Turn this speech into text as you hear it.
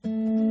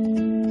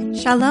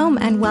Shalom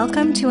and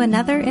welcome to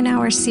another in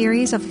our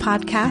series of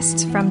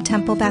podcasts from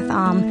Temple Beth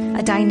Am,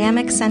 a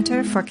dynamic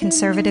center for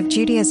conservative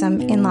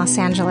Judaism in Los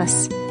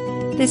Angeles.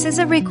 This is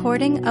a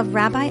recording of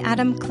Rabbi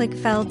Adam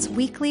Kligfeld's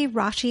weekly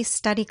Rashi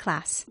study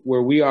class.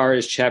 Where we are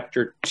is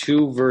chapter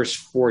 2, verse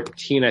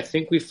 14. I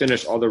think we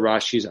finished all the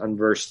Rashis on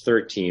verse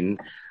 13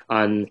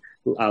 on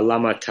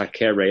Lama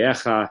Taker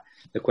Reyecha,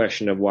 the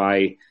question of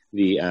why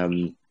it's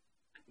in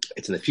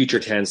the future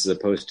tense as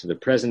opposed to the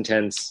present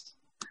tense.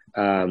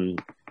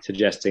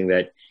 Suggesting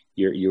that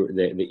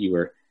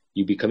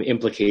you become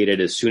implicated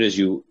as soon as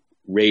you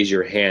raise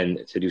your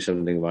hand to do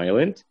something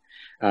violent.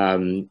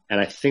 And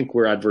I think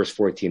we're at verse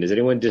 14. Does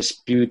anyone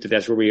dispute that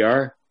that's where we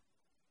are?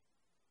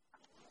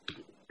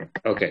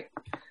 Okay.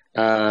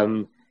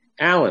 Alan,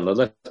 I'd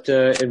love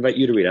to invite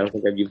you to read. I don't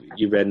think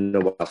you've read in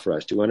a while for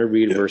us. Do you want to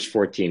read verse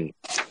 14?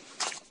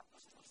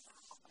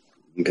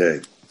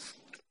 Okay.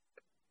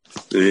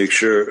 Make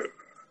sure.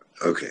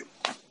 Okay.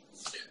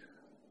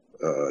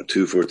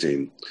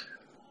 2:14.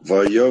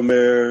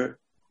 Vayomer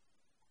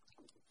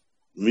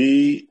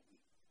mi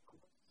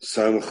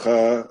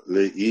samcha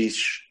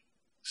leish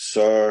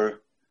sar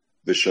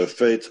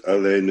v'shafet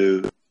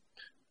aleinu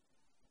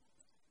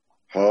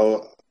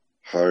hal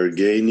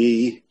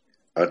hargeni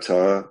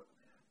ata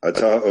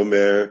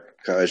omer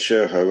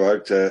ka'asher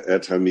haragta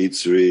et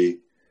hamitzri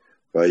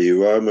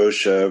vayira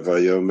Moshe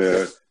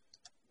vayomer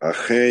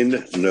achen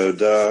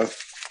noda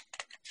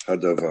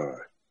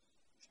hadavar.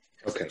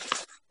 Okay.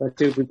 Let's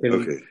see if we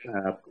can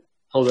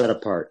pull that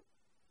apart.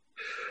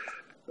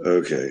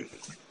 Okay.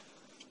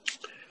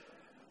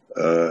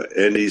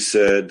 And he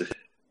said,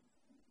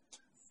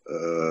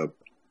 wait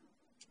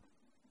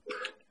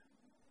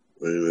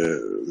a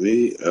minute.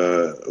 Wait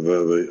a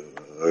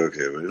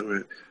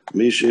minute.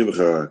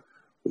 Mishimcha,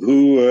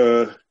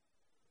 who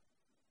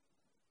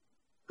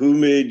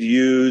made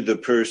you the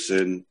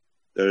person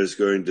that is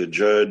going to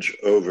judge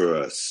over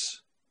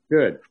us?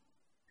 Good.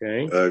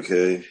 Okay.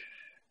 Okay.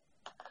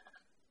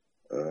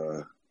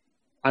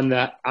 On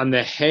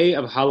the hey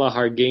of Hala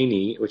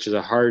Hargeni, which is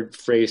a hard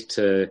phrase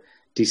to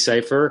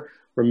decipher,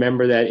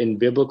 remember that in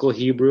biblical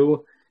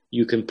Hebrew,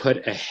 you can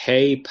put a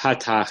hey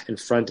patach in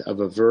front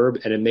of a verb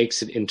and it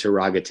makes it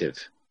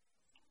interrogative.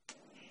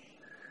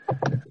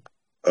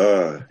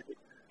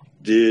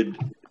 Did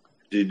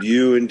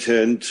you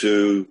intend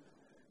to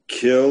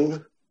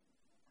kill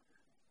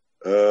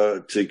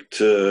to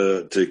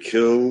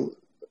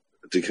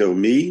kill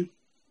me?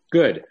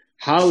 Good.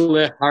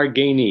 Hala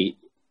Hargeni.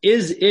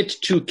 Is it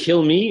to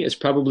kill me is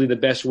probably the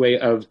best way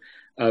of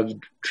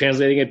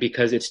translating it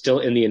because it's still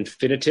in the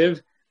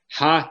infinitive.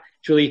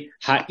 Actually,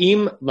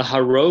 ha'im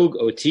laharog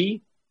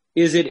oti.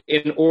 Is it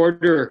in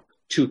order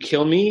to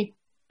kill me?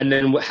 And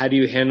then how do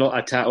you handle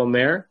ata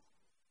omer?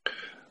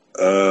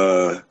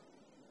 It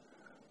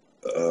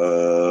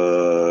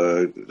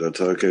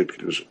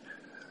was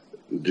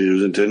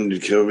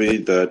intended to kill me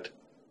that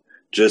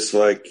just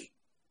like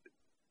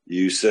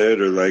you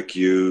said or like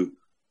you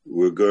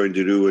we're going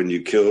to do when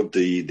you killed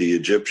the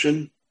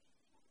Egyptian?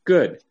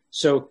 Good.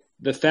 So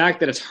the fact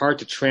that it's hard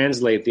to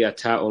translate the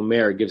Ata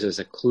Omer gives us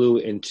a clue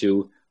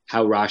into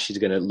how Rashi is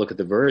going to look at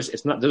the verse.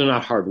 They're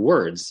not hard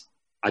words.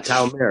 Ata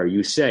Omer,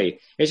 you say.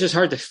 It's just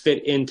hard to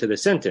fit into the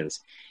sentence.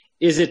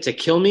 Is it to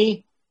kill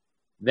me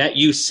that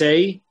you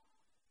say,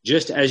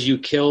 just as you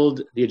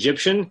killed the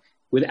Egyptian?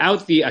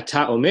 Without the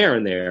Ata Omer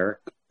in there,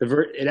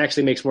 it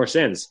actually makes more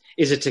sense.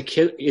 Is it to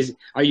kill? Is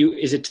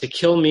it to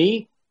kill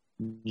me?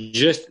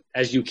 Just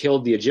as you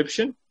killed the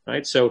Egyptian,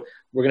 right? So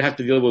we're going to have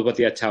to deal with what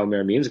the Ata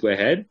Omer means. Go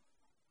ahead.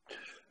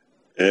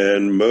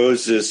 And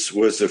Moses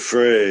was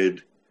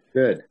afraid.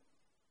 Good.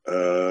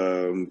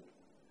 And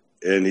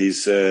he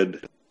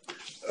said,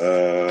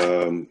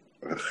 now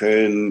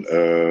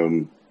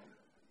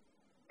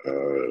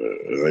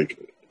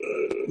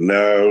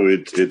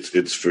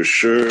it's for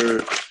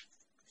sure.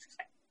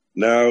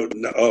 Now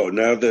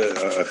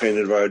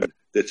the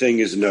thing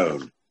is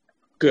known.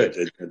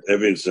 Good.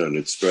 Everything's done.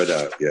 It's spread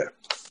out. Yeah.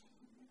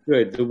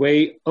 Good. The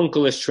way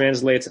Onkelos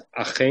translates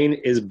achen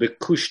is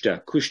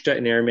bekushta. Kushta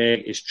in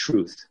Aramaic is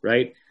truth,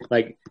 right?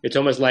 Like it's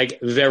almost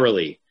like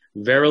verily.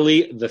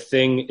 Verily, the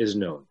thing is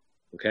known.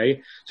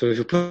 Okay. So if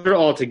you put it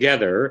all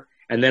together,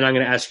 and then I'm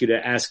going to ask you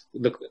to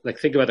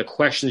think about the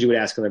questions you would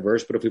ask in the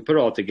verse. But if we put it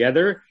all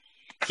together,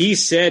 he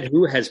said,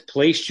 "Who has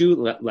placed you,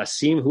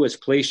 Lasim? Who has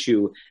placed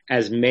you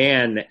as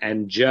man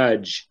and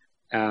judge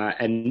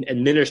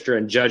and minister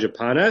and judge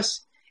upon us?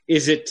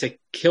 Is it to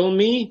kill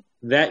me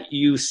that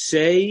you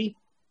say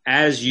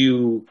as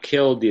you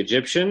killed the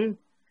Egyptian?"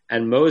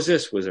 And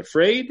Moses was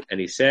afraid, and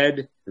he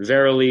said,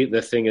 "Verily,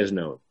 the thing is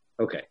known."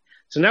 Okay,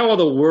 so now all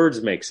the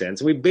words make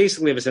sense. We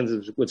basically have a sense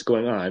of what's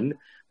going on.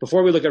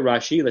 Before we look at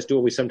Rashi, let's do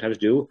what we sometimes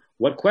do.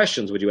 What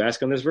questions would you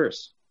ask on this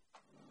verse?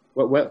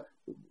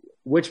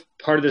 Which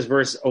part of this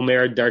verse,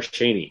 Omer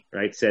Darsheni,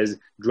 right, says,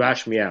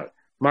 drash me out?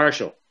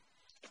 Marshall.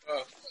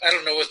 I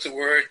don't know what the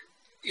word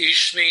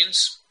ish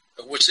means.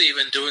 What's he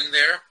even doing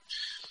there?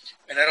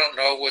 And I don't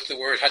know what the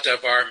word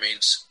hadavar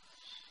means.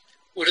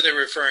 What are they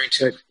referring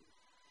to?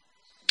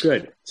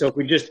 Good. So if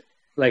we just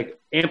like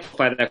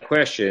amplify that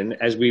question,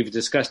 as we've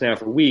discussed now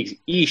for weeks,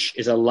 ish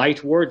is a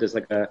light word. There's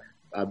like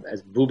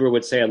as Buber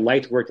would say, a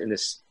light word in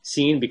this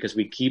scene because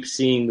we keep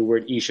seeing the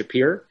word ish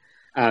appear.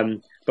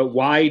 But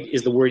why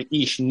is the word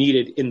ish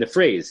needed in the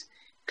phrase?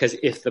 Because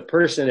if the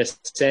person is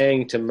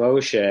saying to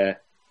Moshe,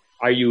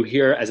 are you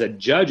here as a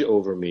judge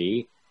over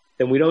me?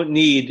 Then we don't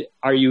need,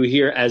 are you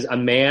here as a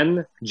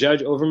man,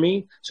 judge over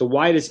me? So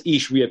why does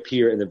ish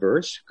reappear in the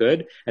verse?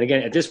 Good. And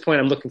again, at this point,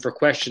 I'm looking for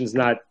questions,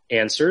 not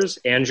answers.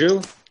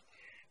 Andrew?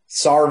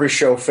 Sar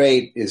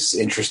v'shofet is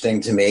interesting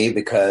to me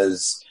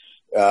because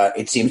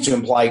it seems to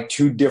imply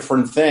two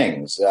different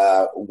things.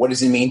 What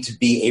does it mean to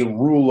be a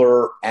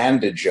ruler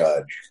and a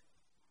judge?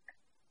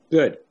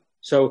 Good.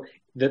 So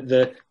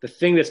the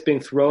thing that's being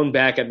thrown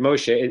back at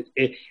Moshe,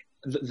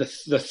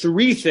 the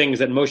three things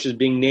that Moshe is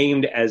being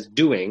named as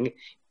doing,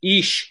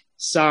 ish,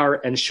 sar,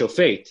 and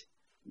shofet,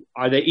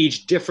 are they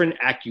each different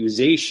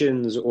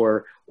accusations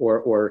or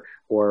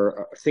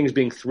things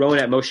being thrown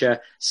at Moshe?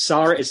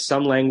 Sar is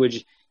some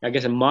language, I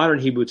guess in modern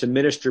Hebrew it's a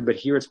minister, but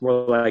here it's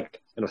more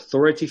like an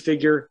authority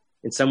figure.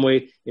 In some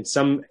way, in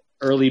some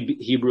early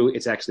Hebrew,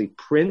 it's actually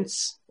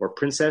prince or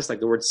princess,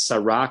 like the word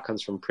sarah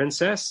comes from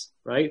princess,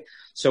 right?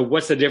 So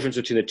what's the difference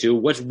between the two?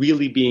 What's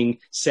really being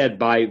said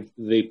by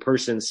the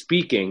person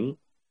speaking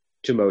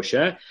to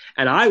Moshe?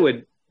 And I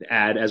would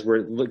add, as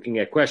we're looking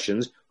at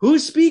questions,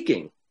 who's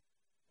speaking?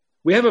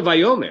 We have a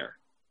Vayomer,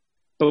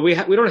 but we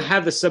don't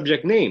have the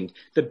subject named.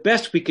 The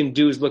best we can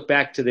do is look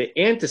back to the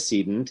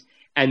antecedent,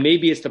 and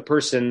maybe it's the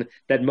person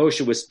that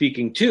Moshe was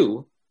speaking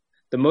to.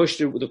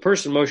 The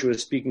person Moshe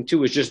was speaking to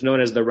was just known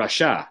as the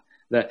Rasha.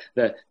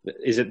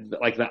 Is it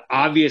like the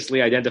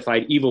obviously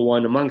identified evil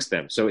one amongst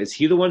them? So is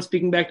he the one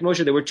speaking back to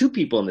Moshe? There were two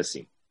people in the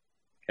scene.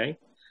 Okay,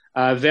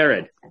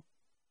 Vered.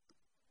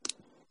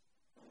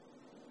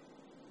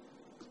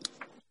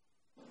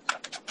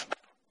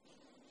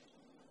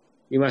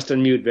 You must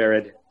unmute,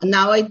 Vered.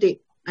 Now I did.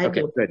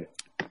 Okay, good.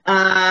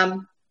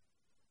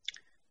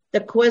 The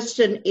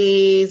question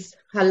is,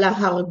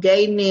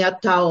 Halahargeini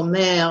ata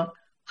omer,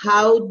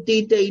 how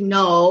did they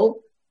know?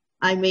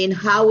 I mean,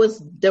 how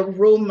was the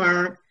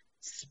rumor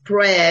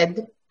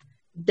spread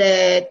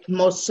that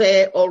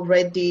Moshe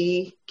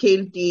already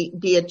killed the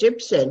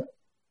Egyptian?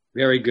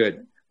 Very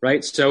good,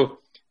 right? So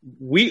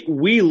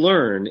we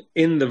learn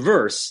in the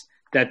verse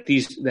that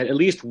at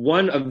least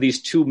one of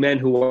these two men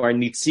who are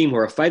nitzim, who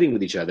are fighting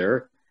with each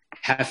other,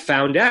 have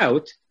found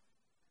out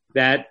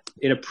that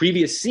in a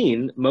previous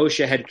scene,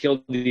 Moshe had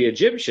killed the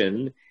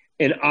Egyptian.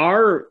 In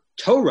our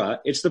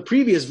Torah, it's the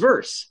previous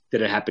verse.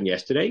 Did it happen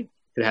yesterday?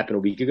 Did it happen a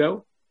week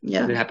ago?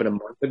 Yeah. Did it happen a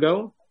month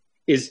ago?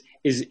 Is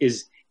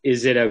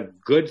it a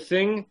good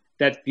thing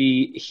that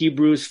the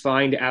Hebrews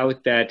find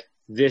out that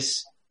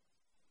this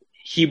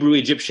Hebrew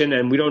Egyptian,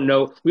 and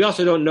we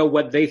also don't know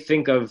what they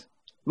think of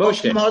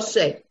Moshe.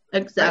 Moshe,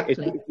 exactly.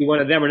 Right? Is he one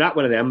of them or not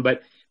one of them?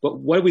 But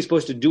what are we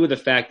supposed to do with the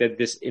fact that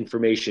this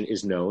information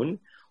is known?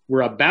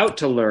 We're about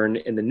to learn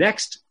in the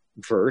next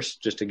verse,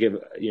 just to give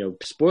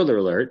spoiler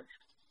alert,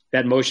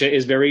 that Moshe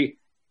is very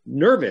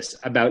nervous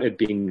about it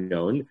being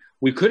known.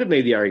 We could have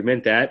made the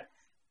argument that,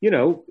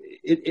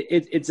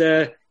 it's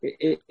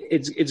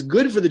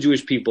good for the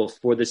Jewish people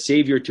for the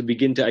Savior to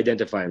begin to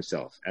identify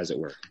himself, as it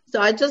were.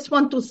 So I just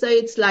want to say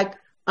it's like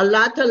a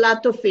lot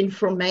of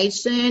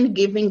information,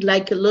 giving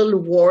like a little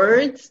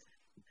words,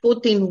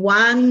 put in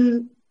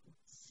one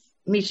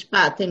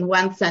mishpat, in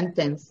one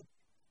sentence.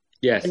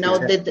 Yes,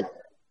 exactly.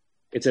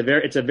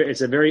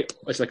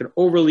 It's like an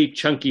overly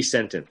chunky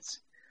sentence.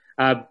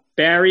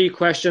 Barry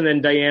question,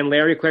 then Diane,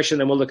 Larry question,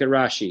 then we'll look at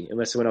Rashi,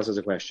 unless someone else has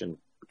a question.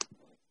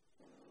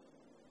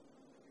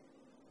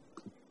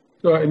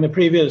 So in the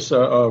previous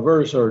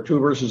verse or two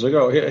verses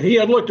ago, he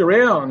had looked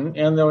around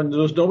and there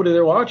was nobody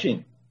there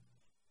watching.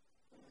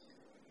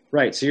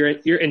 Right. So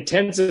you're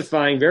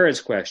intensifying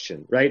Vered's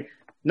question, right?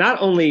 Not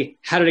only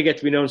how did it get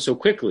to be known so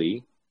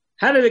quickly,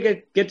 how did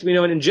it get to be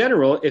known in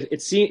general? If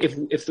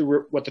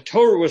what the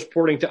Torah was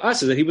reporting to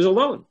us is that he was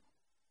alone,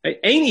 right?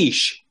 Ein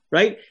ish,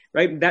 right?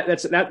 Right.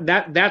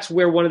 That's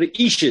where one of the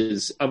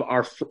ishes of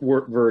our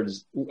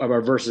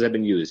verses have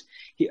been used.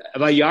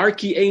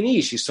 Vayarki ein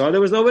ish. He saw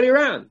there was nobody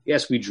around.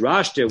 Yes, we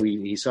drashed it.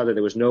 He saw that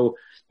there was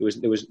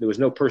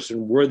no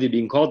person worthy of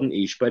being called an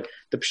ish. But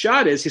the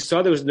pshat is he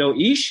saw there was no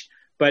ish.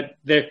 But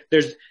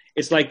there's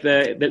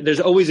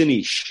always an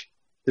ish.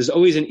 There's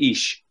always an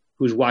ish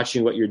who's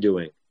watching what you're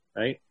doing,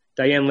 right?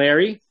 Diane,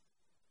 Larry.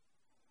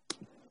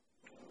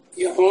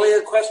 Yeah, only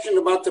a question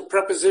about the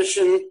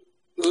preposition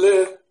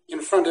le in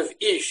front of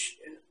ish.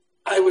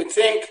 I would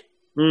think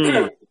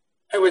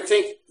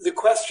the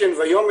question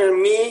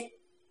vayomer mi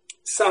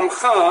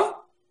samcha,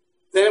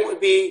 then it would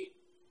be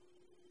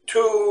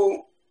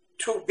to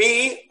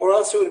be, or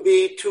else it would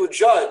be to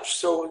judge.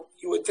 So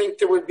you would think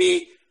there would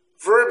be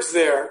verbs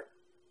there,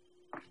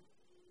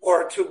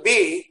 or to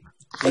be.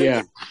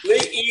 Yeah. Le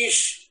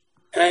ish,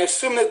 and I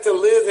assume that the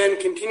le then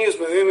continues,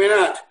 but maybe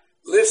not.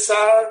 Le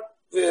sar,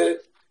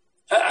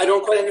 I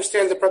don't quite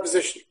understand the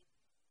preposition.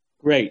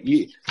 Great.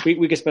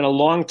 We could spend a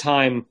long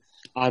time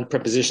on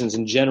prepositions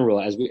in general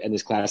as we in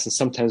this class, and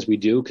sometimes we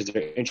do because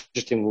they're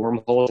interesting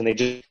wormholes, and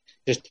they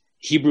just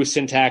Hebrew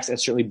syntax, and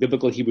certainly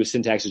biblical Hebrew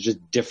syntax is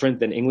just different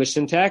than English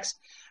syntax.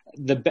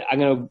 I'm going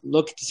to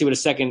look to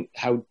see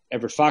how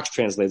Everett Fox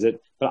translates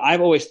it, but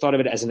I've always thought of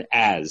it as an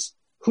as.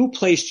 Who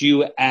placed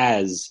you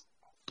as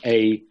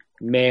a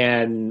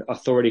man,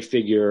 authority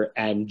figure,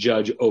 and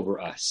judge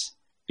over us?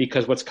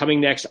 Because what's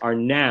coming next are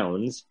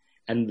nouns,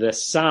 and the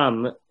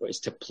sam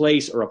is to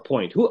place or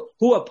appoint.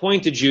 Who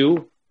appointed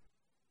you?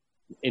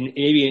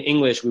 Maybe in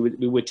English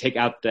we would take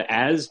out the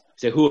as,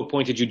 say who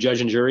appointed you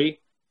judge and jury,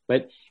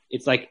 but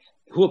it's like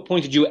who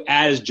appointed you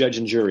as judge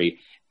and jury.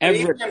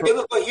 In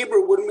biblical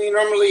Hebrew, wouldn't we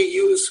normally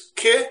use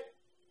ke?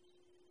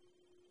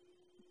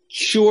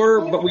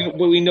 Sure, but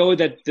we know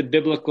that the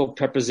biblical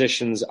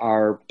prepositions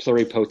are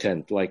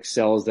pluripotent, like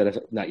cells that have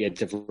not yet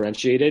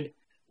differentiated,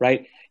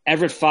 right?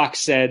 Everett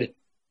Fox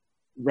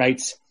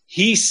writes,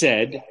 he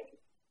said,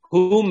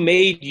 who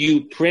made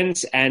you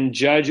prince and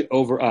judge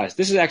over us?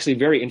 This is actually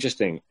very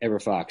interesting,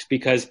 Everett Fox,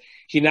 because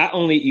he not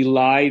only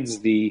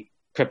elides the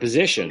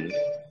preposition,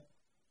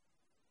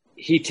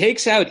 he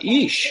takes out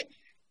ish.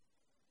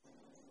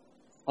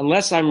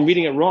 Unless I'm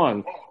reading it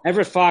wrong,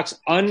 Everett Fox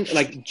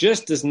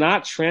just does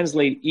not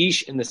translate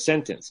ish in the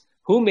sentence.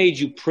 Who made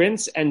you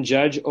prince and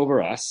judge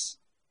over us?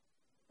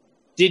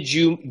 Do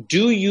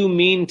you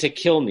mean to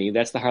kill me?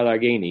 That's the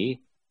Halargeni.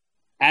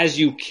 As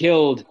you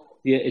killed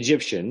the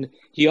Egyptian.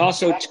 He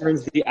also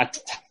turns the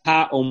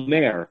Ata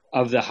Omer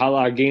of the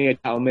Halargeni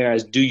Ata Omer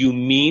as do you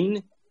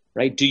mean,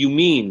 right? Do you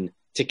mean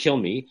to kill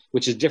me?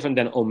 Which is different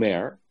than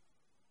Omer.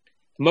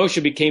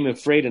 Moshe became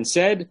afraid and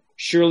said,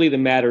 surely the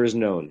matter is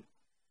known.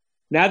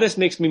 Now this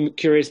makes me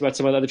curious about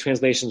some of the other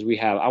translations we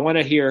have. I want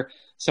to hear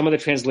some of the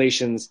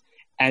translations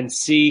and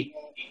see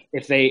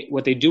if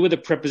what they do with the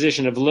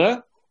preposition of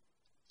le.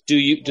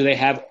 Do they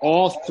have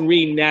all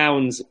three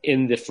nouns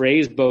in the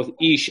phrase, both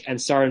ish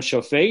and sar and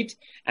shofet,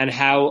 and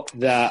how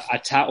the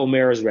ata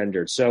omer is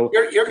rendered? So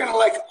you're going to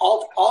like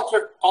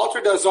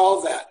Alter does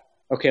all that.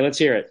 Okay, let's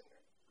hear it.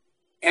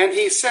 And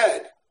he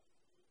said,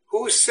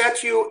 who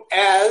set you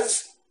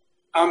as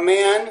a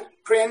man,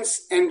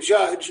 prince, and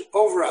judge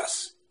over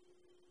us?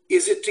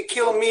 Is it to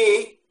kill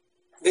me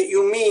that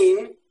you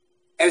mean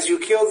as you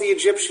kill the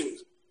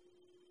Egyptians?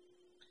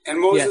 And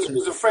Moses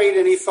was afraid,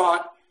 and he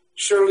thought,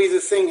 surely the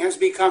thing has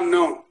become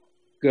known.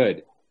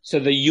 Good. So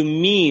the you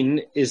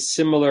mean is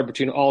similar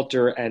between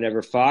Alter and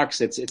Everett Fox.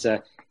 It's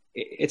a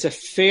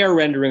fair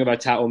rendering of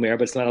Ata Omer,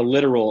 but it's not a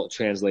literal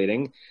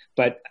translating.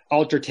 But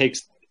Alter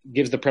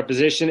gives the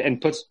preposition and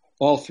puts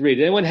all three.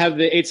 Did anyone have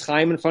the Eitz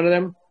Chaim in front of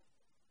them?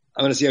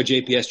 I want to see how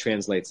JPS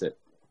translates it.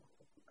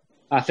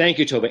 Thank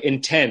you, Tova.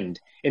 Intend.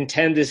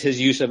 Intend is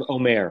his use of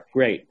Omer.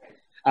 Great.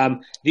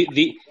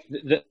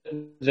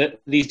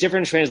 These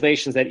different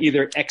translations that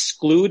either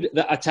exclude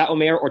the Ata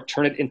Omer or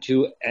turn it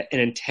into an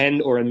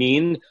intend or a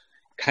mean,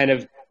 kind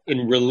of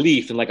in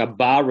relief, and like a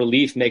bas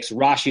relief, makes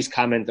Rashi's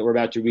comment that we're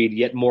about to read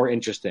yet more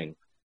interesting.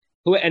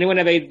 Anyone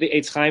have the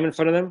Eitz Chaim in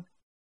front of them?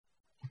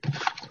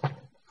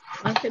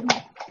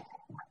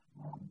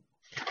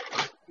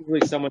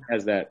 Usually someone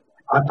has that.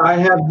 I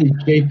have the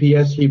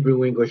JPS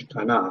Hebrew English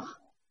Tanakh.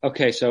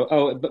 Okay,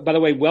 so, by the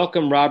way,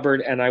 welcome,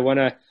 Robert, and I want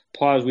to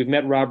pause. We've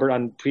met Robert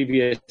on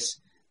previous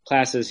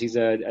classes. He's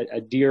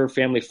a dear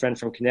family friend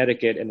from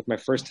Connecticut, and it's my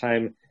first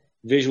time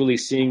visually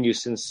seeing you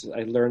since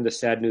I learned the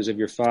sad news of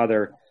your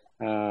father,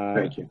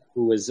 Thank you.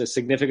 Who was a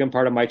significant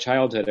part of my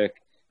childhood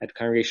at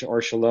Congregation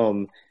Or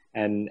Shalom,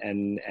 and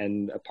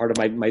a part of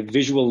my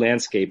visual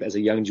landscape as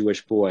a young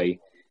Jewish boy.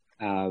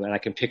 And I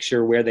can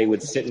picture where they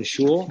would sit in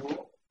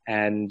shul.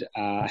 And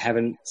I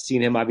haven't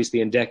seen him,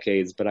 obviously, in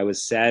decades, but I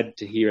was sad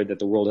to hear that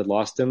the world had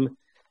lost him.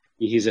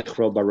 He's a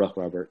Chro Baruch,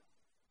 Robert.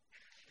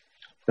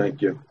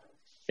 Thank you.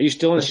 Are you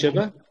still in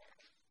Shiva?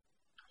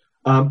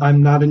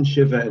 I'm not in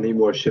Shiva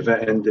anymore.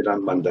 Shiva ended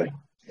on Monday.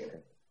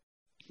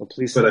 Well,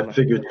 please. But I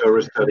figured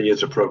Torah study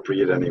is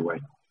appropriate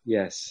anyway.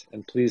 Yes,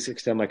 and please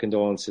extend my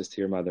condolences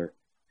to your mother.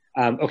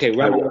 Okay,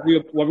 Robert,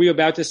 what were you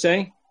about to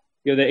say?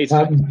 You're the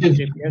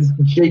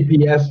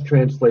JPS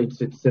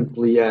translates it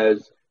simply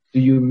as, do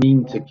you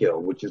mean to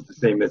kill, which is the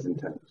same as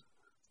intent.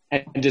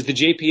 And does the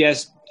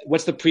JPS,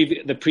 what's the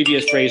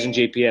previous phrase in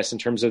JPS in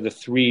terms of the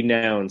three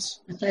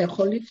nouns?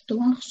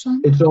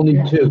 It's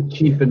only two,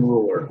 chief and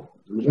ruler.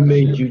 Who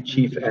made you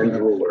chief and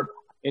ruler?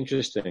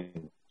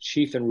 Interesting.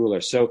 Chief and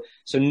ruler. So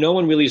no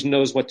one really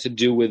knows what to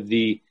do with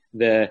the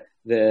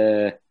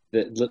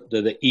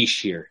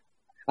ish here.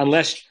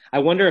 Unless, I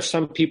wonder if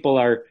some people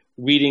are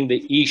reading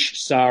the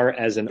ish sar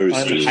as an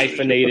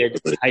unhyphenated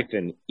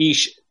hyphen.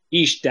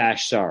 Ish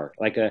dash sar,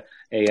 like a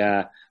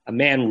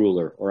man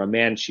ruler or a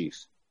man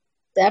chief.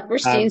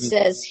 Saperstein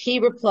says, he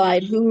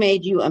replied, who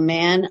made you a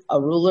man, a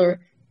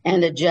ruler,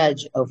 and a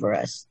judge over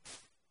us?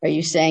 Are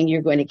you saying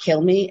you're going to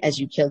kill me as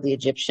you killed the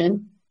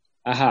Egyptian?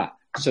 Aha.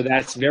 So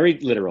that's very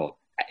literal.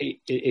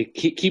 It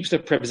keeps the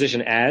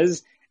preposition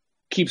as,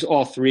 keeps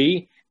all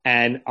three,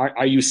 and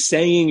are you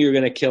saying you're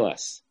going to kill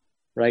us?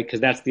 Right? Because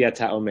that's the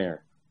Ata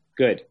Omer.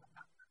 Good.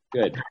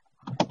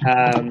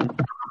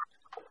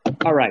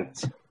 All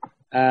right.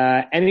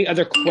 Any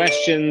other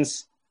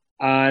questions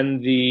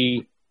on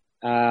the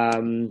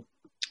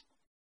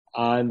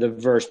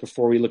verse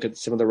before we look at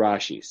some of the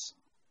Rashis?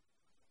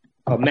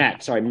 Oh,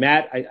 Matt. Sorry,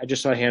 Matt. I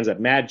just saw hands up.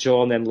 Matt,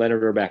 Joel, and then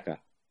Leonard, Rebecca.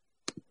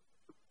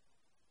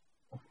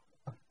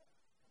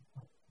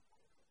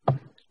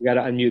 You got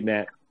to unmute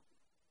Matt.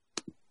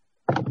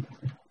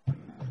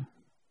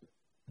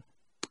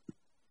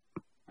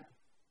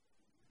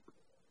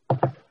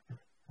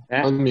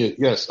 Unmute.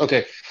 Yes.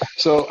 Okay.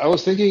 So I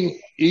was thinking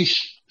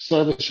Ish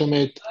Sarva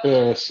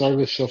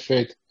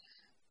Shofet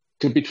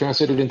could be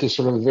translated into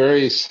sort of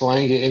very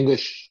slangy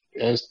English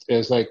as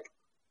like,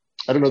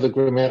 I don't know the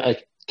grammar. I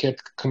can't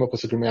come up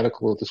with a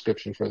grammatical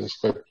description for this,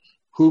 but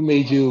who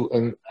made you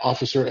an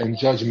officer and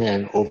judge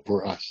man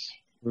over us?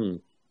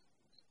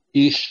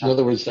 Ish, in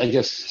other words, I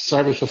guess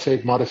Sarva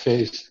Shofet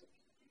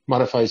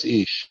modifies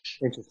Ish.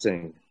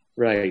 Interesting.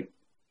 Right.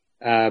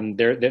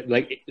 They're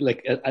like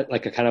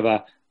a kind of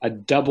a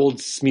doubled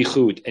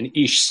smichut, an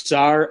ish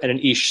sar and an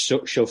ish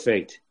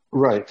shofet.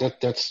 Right.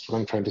 That's what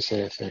I'm trying to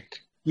say, I think.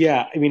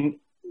 Yeah. I mean,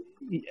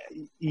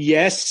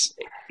 yes,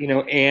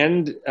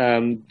 and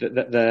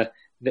they're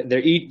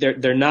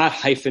not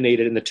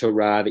hyphenated in the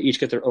Torah. They each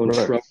get their own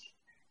trope.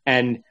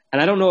 And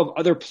I don't know of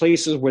other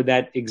places where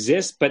that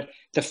exists, but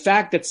the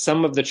fact that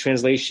some of the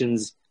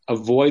translations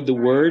avoid the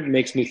word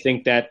makes me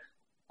think that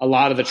a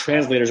lot of the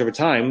translators over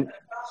time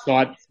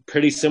thought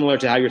pretty similar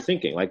to how you're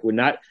thinking. Like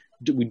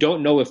we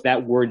don't know if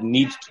that word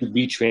needs to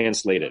be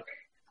translated.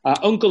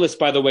 Onkelos,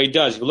 by the way,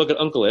 does. If you look at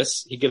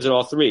Onkelos, he gives it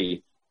all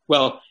three.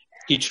 Well,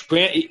 he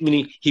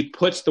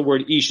puts the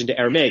word ish into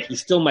Aramaic. He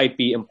still might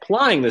be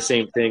implying the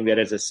same thing that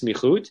it's a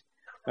smichut,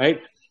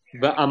 right?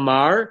 But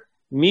Amar,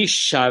 mi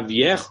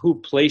shavyech, who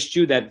placed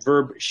you, that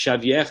verb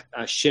shavyech,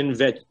 shin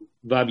vet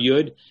vav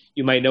yud,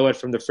 you might know it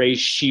from the phrase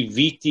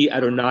shiviti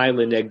Adonai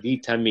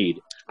lenegdi tamid.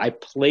 I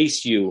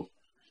place you,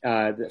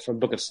 from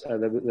book of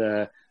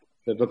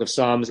the book of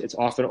Psalms. It's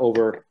often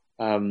over.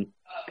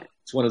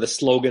 It's one of the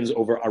slogans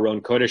over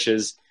Aron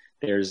Kodeshes.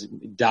 There's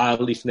Da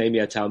lifnei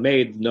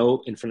talmeid,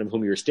 know in front of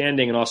whom you're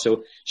standing, and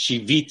also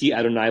Shiviti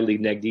Adonai li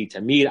negdi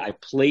tamid. I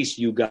place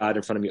you, God,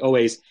 in front of me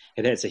always.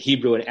 And then it's a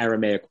Hebrew and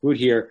Aramaic root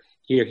here.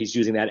 Here he's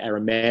using that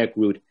Aramaic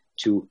root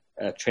to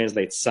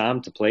translate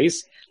Psalm to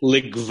place.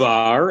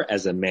 Ligvar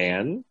as a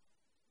man.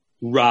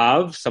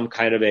 Rav, some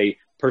kind of a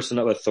person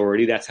of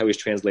authority. That's how he's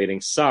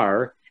translating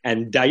Sar.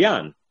 And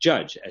Dayan,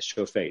 judge, as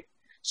Shofet.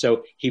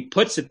 So he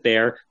puts it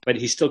there, but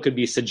he still could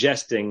be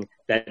suggesting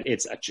that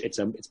it's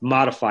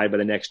modified by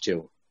the next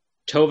two.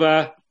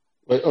 Tova.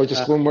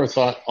 Just one more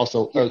thought.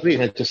 Also, can I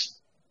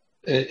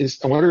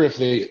I wonder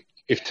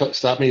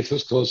stop me if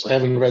this goes. I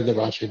haven't read the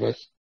Rashi, but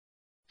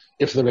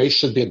if the race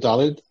should be a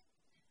Dalid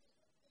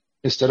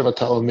instead of a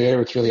Talmud,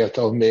 it's really a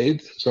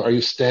Talmud. So, are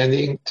you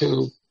standing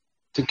to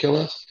kill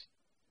us?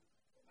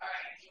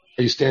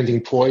 Are you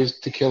standing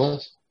poised to kill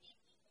us?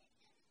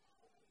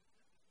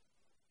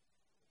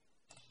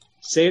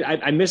 Say it.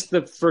 I missed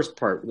the first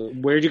part.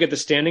 Where did you get the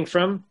standing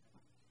from?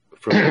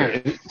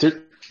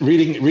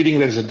 Reading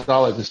it as a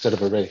Dalet instead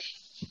of a Resh.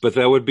 But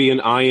that would be an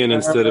ayin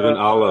instead of an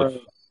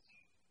aleph.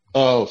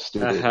 Oh,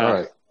 stupid.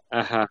 All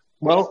right.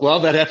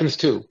 Well, that happens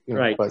too.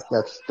 Right. But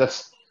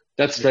that's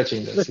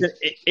stretching this. Listen,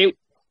 it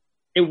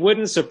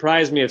wouldn't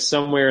surprise me if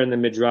somewhere in the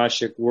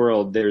midrashic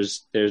world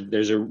there's a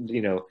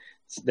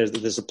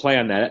play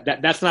on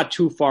that. That's not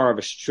too far of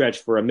a stretch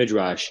for a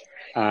midrash,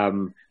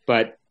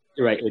 but.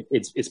 Right,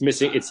 it's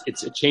missing.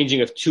 It's a changing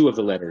of two of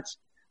the letters.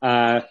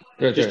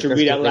 Just to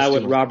read out loud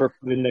what Robert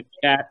put in the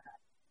chat,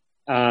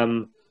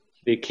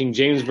 the King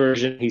James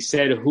version. He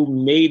said, "Who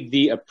made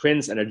thee a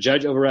prince and a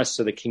judge over us?"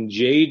 So the King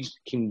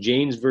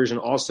James version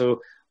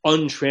also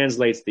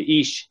untranslates the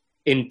ish.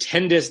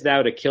 Intendest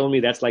thou to kill me?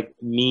 That's like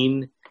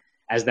mean,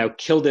 as thou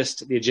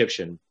killedest the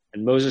Egyptian.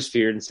 And Moses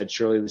feared and said,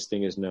 "Surely this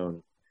thing is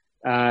known."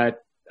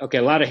 Okay,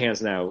 a lot of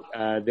hands now.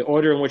 The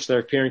order in which they're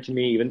appearing to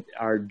me even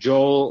are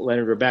Joel,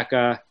 Leonard,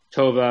 Rebecca,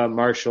 Tova,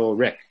 Marshall,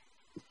 Rick.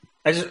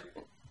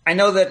 I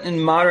know that in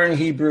modern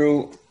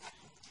Hebrew,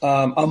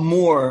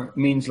 amor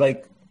means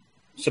like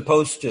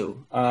supposed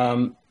to.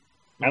 I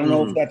don't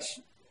know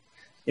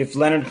if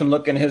Leonard can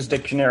look in his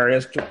dictionary.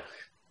 As to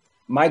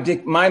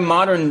my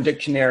modern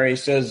dictionary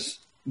says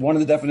one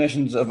of the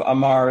definitions of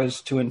amar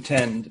is to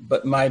intend,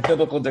 but my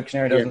biblical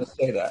dictionary doesn't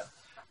say that.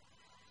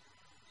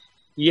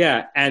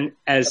 Yeah, and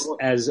as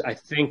I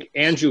think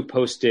Andrew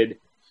posted,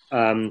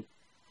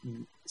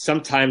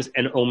 sometimes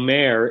an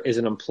omer is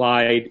an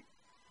implied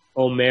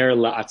omer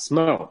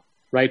la'atzmo,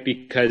 right?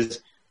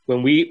 Because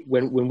when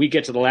we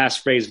get to the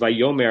last phrase,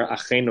 vayomer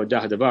achen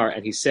nodah hadavar,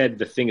 and he said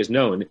the thing is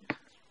known,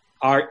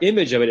 our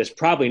image of it is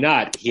probably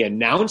not he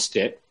announced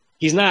it.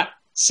 He's not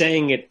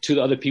saying it to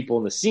the other people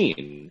in the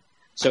scene.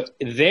 So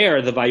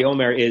there, the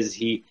vayomer is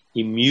he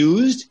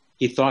mused,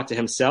 he thought to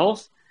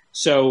himself.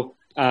 So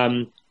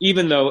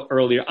even though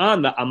earlier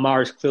on the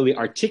Amar is clearly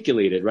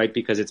articulated, right,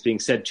 because it's being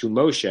said to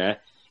Moshe,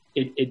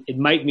 it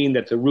might mean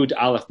that the root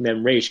Aleph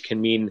Mem Resh can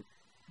mean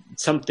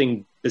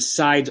something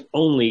besides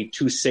only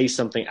to say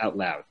something out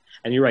loud.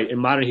 And you're right, in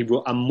modern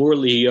Hebrew, Amur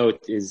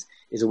Lihiyot is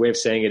a way of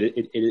saying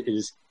it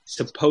is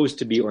supposed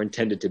to be or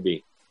intended to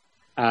be.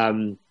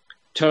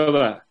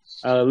 Tova,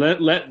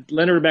 Leonard,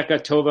 Rebecca,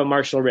 Tova,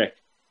 Marshall, Rick.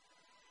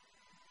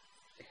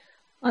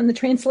 On the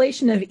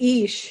translation of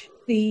Ish,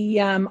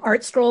 the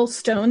Art Scroll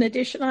Stone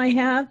edition I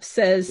have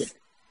says,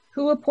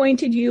 "Who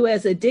appointed you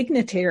as a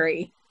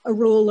dignitary, a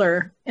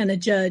ruler, and a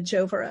judge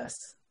over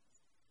us?"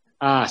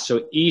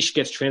 So Ish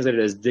gets translated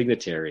as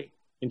dignitary.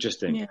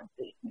 Interesting. Yeah,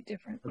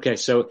 different. Okay,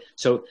 so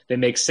they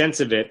make sense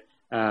of it,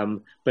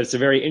 but it's a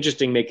very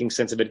interesting making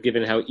sense of it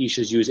given how Ish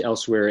is used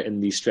elsewhere in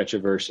these stretch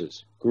of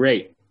verses.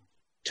 Great.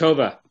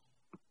 Tova.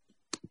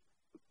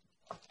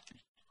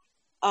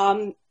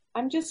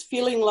 I'm just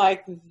feeling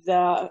like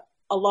a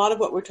lot of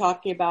what we're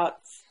talking about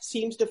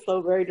seems to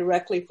flow very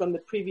directly from the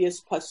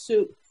previous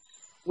pasuk,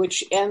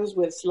 which ends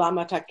with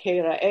Lama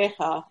Takera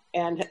Echa,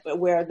 and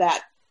where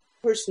that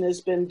person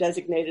has been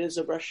designated as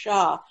a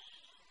Rasha.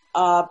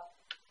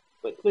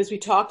 As we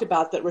talked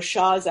about, that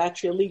Rasha is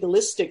actually a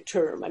legalistic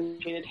term. I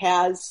mean, it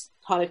has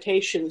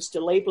connotations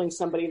to labeling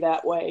somebody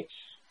that way.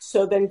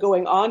 So then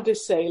going on to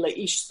say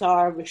La'ish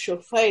Sar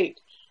V'Shofet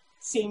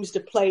seems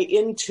to play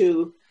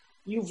into,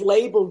 you've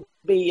labeled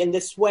me in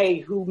this way,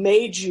 who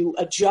made you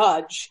a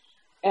judge,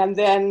 and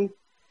then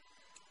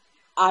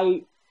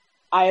I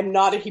am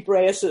not a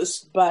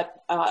Hebraicist,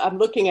 but I'm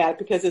looking at it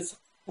because it's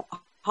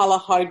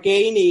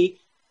halahargeni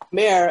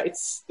mer.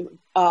 It's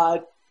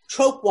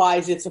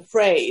trope-wise, it's a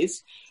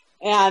phrase,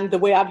 and the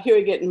way I'm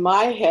hearing it in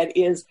my head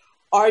is: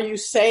 are you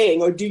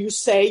saying, or do you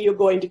say, you're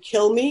going to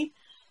kill me?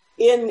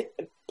 In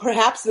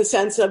perhaps the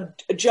sense of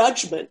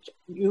judgment.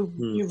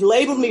 You've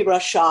labeled me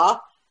Rasha.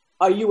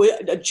 Are you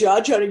a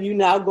judge? Are you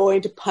now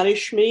going to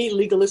punish me,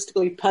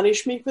 legalistically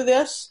punish me for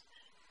this?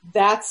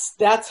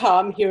 That's how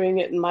I'm hearing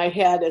it in my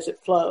head as it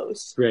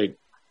flows. Great.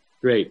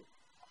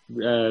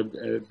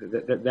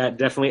 That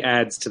definitely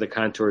adds to the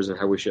contours of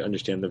how we should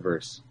understand the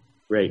verse.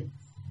 Great.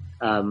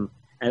 And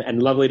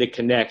lovely to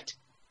connect,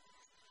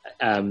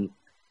 at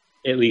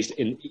least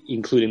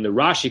including the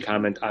Rashi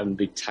comment on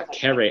the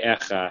Takere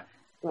Echa.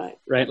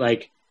 Right?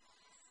 Like,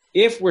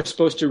 if we're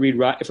supposed to read,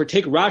 if we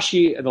take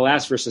Rashi in the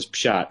last verse as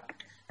Pshat,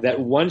 that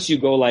once you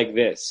go like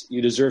this,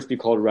 you deserve to be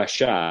called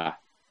Rasha.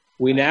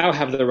 We now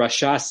have the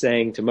Rasha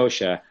saying to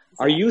Moshe,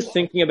 are you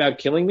thinking about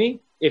killing me?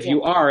 If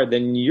you are,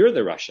 then you're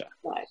the Rasha.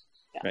 Right.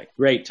 Yeah. Right.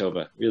 Great,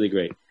 Tova. Really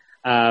great.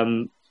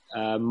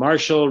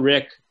 Marshall,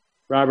 Rick,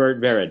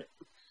 Robert, Vered.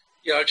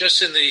 Yeah,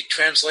 just in the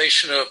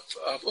translation of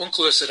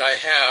Onkelos that I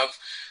have,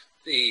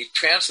 the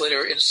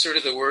translator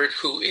inserted the word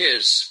 "who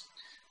is,"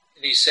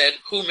 and he said,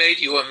 "Who made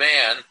you a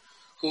man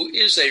who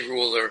is a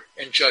ruler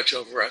and judge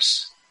over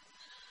us?"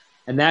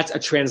 And that's a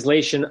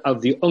translation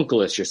of the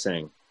Onkelos, you're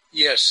saying?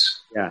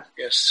 Yes. Yeah.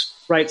 Yes.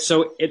 Right.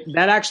 So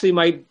that actually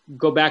might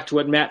go back to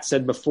what Matt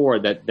said before,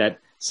 that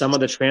some of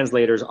the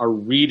translators are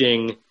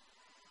reading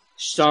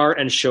Sar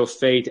and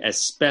Shofet as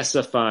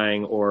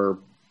specifying or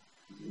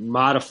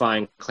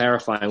modifying,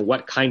 clarifying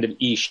what kind of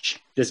Ish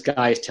this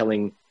guy is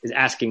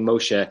asking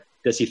Moshe,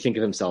 does he think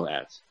of himself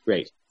as?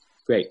 Great.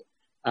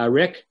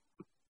 Rick?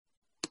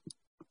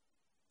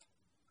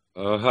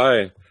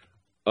 Hi.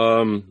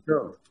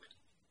 Sure.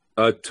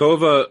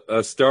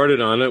 Tova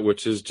started on it,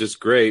 which is just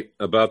great,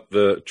 about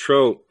the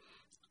trope.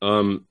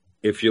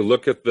 If you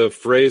look at the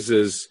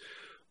phrases,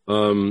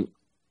 Aleinu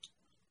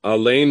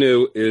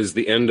is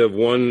the end of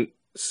one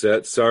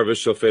set, Sarva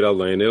Shofet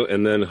Aleinu,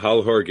 and then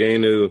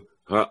Halhargeni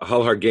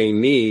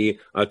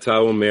Ata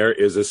Omer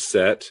is a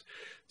set.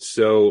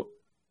 So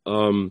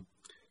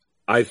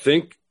I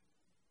think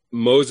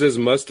Moses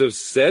must have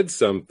said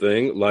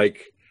something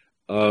like,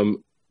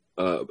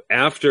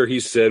 after he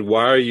said,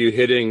 why are you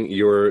hitting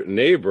your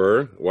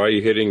neighbor? Why are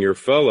you hitting your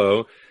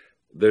fellow?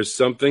 There's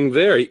something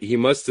there. He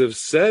must have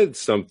said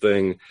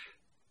something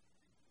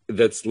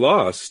that's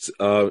lost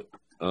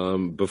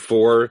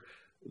before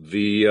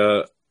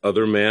the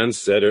other man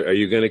said, are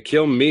you going to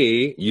kill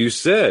me? You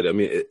said. I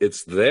mean,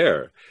 it's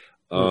there.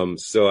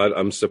 So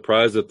I'm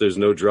surprised that there's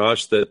no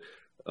drash that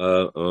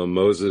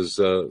Moses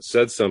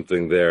said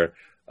something there.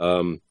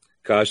 Kasher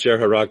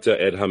Harakta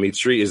Ed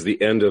Hamitri is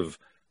the end of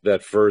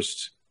that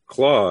first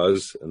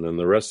clause, and then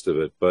the rest of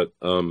it. But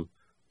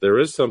there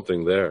is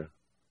something there.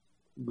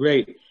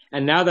 Great.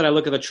 And now that I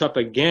look at the trup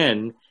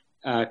again,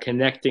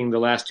 connecting the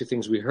last two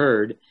things we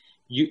heard,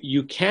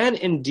 you can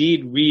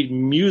indeed read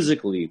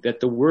musically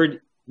that the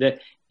word that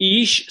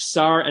Ish,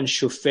 Sar, and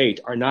Shofet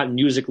are not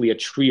musically a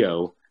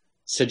trio,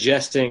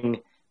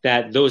 suggesting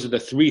that those are the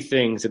three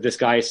things that this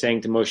guy is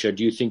saying to Moshe,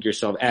 do you think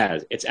yourself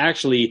as? It's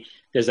actually,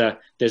 there's a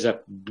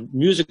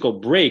musical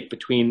break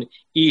between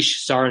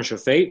Ish, Sar, and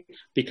Shofet,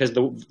 because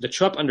the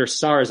trup under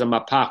Sar is a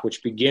mapach,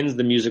 which begins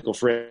the musical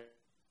phrase.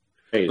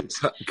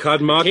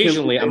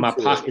 Occasionally, a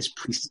mapach is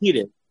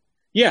preceded.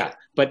 Yeah,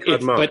 but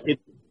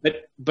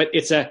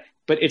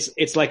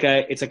it's like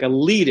a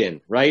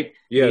lead-in, right?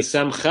 Yes.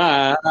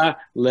 Samcha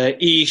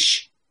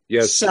leish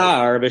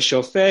Sar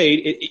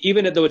v'shofet.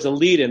 Even though it's a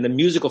lead-in, the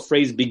musical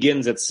phrase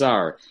begins at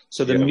Sar.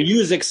 So the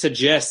music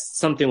suggests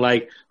something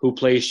like, who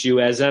placed you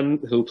as a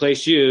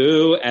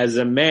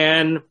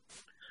man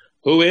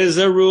who is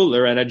a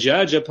ruler and a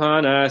judge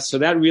upon us. So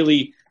that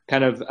really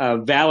kind of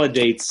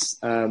validates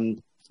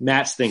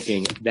Matt's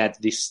thinking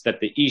that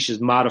the ish is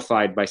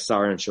modified by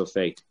Sar and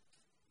Shofet.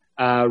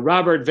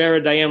 Robert,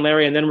 Vera, Diane,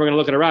 Larry, and then we're going to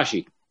look at a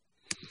Rashi.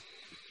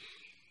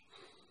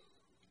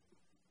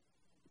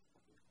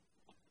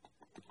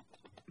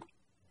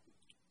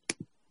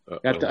 You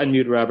have to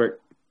unmute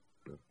Robert.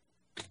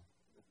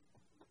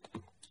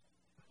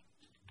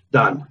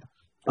 Done.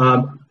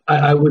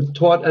 I was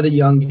taught at a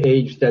young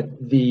age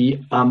that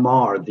the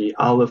Amar, the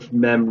Aleph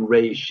Mem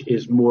Resh,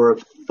 is more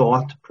of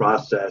thought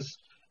process,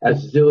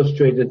 as is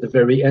illustrated at the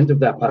very end of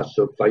that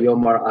pasuk,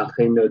 Vayomar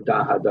Achenu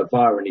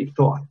Dahadavar, and he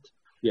thought.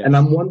 Yes. And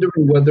I'm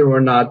wondering whether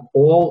or not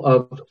all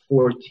of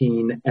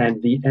 14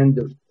 and the end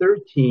of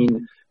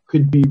 13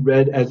 could be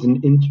read as an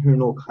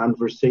internal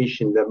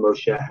conversation that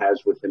Moshe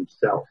has with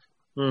himself.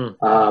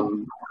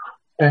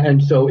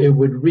 And so it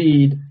would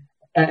read,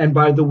 and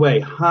by the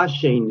way,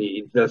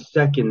 Hasheni, the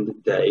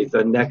second day,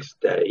 the next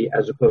day,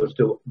 as opposed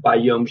to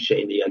Bayom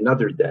Sheni,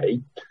 another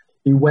day,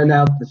 he went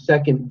out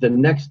the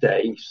next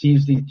day,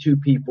 sees these two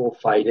people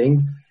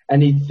fighting,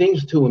 and he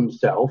thinks to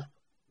himself,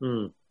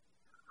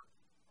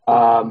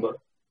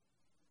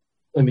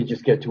 let me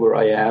just get to where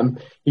I am.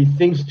 He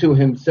thinks to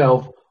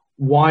himself,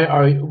 why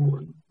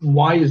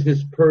is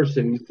this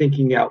person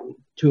thinking out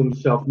to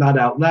himself, not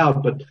out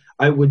loud, but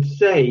I would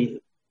say,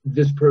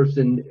 this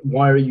person,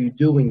 why are you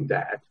doing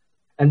that?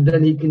 And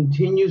then he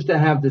continues to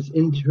have this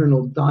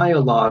internal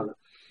dialogue,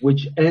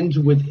 which ends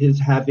with his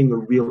having a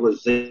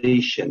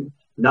realization,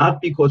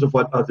 not because of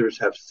what others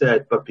have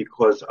said, but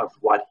because of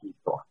what he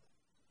thought.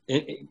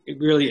 It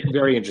really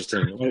very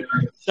interesting.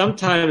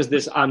 Sometimes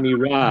this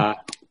Amirah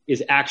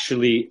is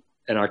actually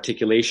an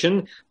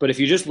articulation, but if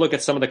you just look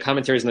at some of the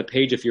commentaries on the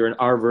page, if you're in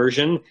our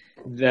version,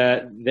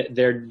 they're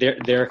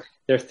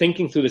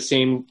thinking through the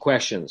same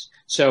questions.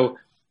 So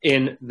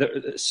in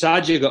the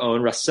Saadia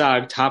Gaon,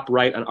 Rasag, top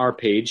right on our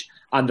page,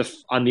 on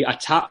the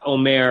Ata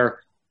Omer,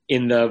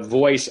 in the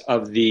voice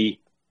of the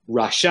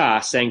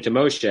Rasha saying to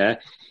Moshe,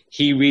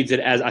 he reads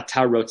it as Ata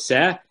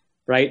Rotzeh,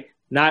 right?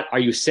 Not are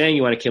you saying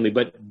you want to kill me,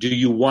 but do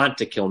you want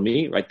to kill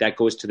me, right? That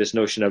goes to this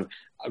notion of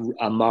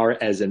Amar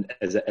as a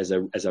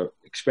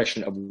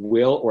expression of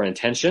will or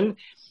intention.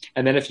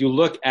 And then if you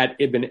look at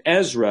Ibn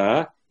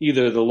Ezra,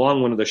 either the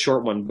long one or the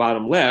short one,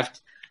 bottom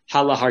left,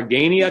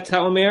 Halahargeni Ata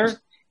Omer,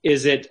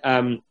 is it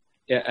to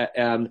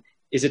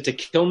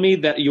kill me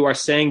that you are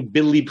saying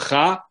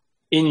bilibcha,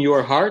 in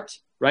your heart,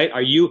 right?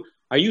 Are you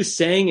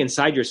saying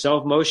inside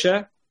yourself,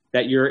 Moshe,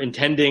 that you're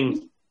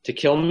intending to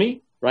kill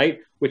me, right?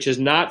 Which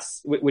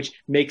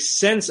makes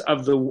sense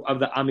of the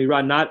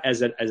Amirah not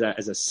as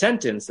a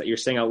sentence that you're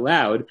saying out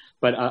loud,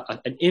 but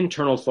an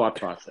internal thought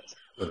process.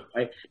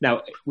 Right?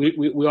 Now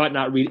we ought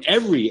not read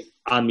every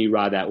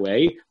Amirah that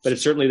way, but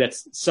it's certainly that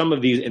some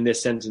of these in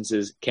this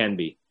sentences can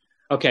be.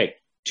 Okay,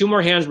 two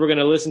more hands we're going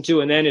to listen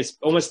to, and then it's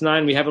almost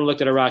 9. We haven't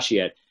looked at a Rashi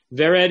yet.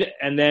 Vered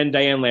and then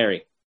Diane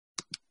Larry.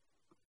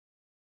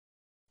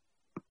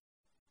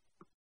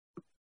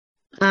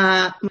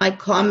 My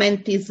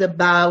comment is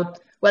about,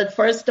 well,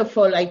 first of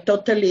all, I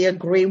totally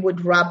agree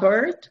with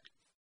Robert.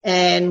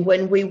 And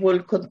when we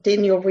will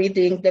continue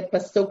reading the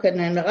Pasuk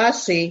and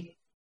Rashi,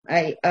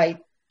 I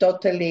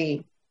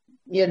totally,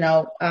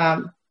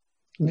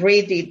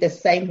 read it the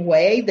same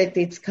way, that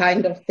it's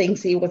kind of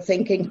things he was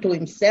thinking to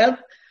himself.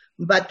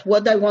 But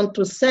what I want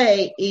to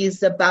say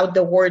is about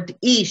the word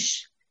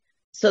ish.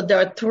 So there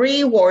are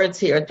 3 words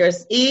here.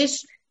 There's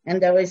ish,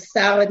 and there is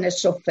sar and a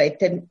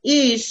shofet. And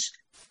ish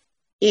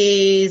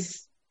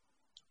is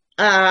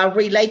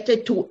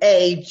related to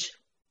age,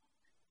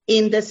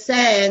 in the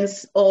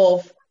sense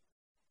of,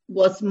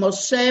 was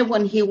Moshe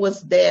when he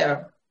was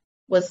there?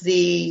 Was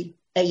he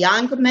a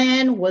young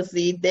man? Was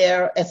he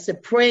there as a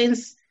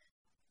prince?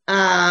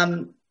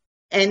 And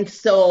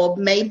so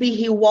maybe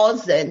he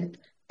wasn't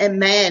a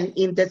man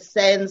in the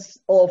sense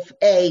of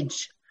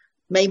age.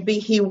 Maybe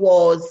he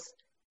was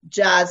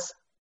just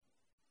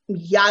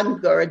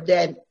younger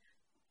than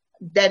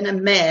a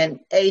man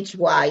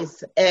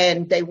age-wise.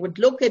 And they would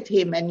look at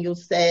him and you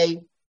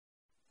say,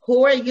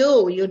 who are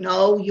you?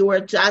 You are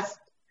just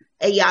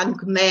a young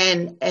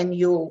man, and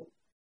you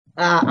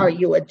are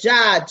you a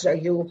judge?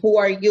 Who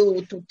are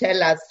you to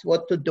tell us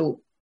what to do?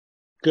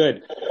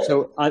 Good.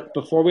 So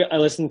before I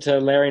listen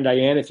to Larry and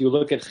Diane, if you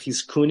look at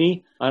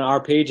Chizkuni on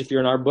our page, if you're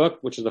in our book,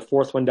 which is the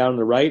 4th one down on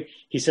the right,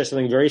 he says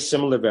something very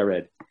similar to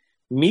Vered.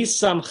 Mi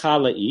samcha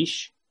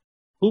la'ish,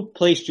 who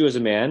placed you as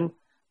a man?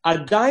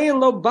 Adayin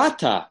lo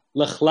bata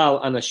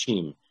lechlal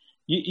anashim.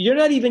 You're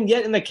not even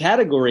yet in the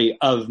category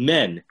of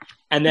men.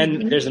 And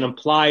then there's an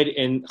implied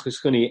in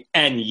Chizkuni,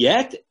 and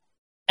yet,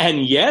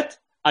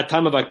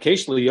 atam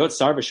avakesh liyot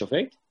sar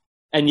v'shofet,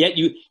 and yet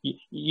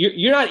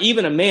you're not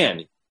even a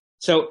man.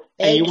 So,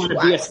 and you want to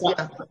be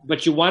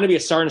but you want to be a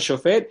sar and a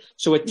shofet.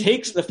 So it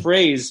takes the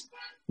phrase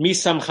mi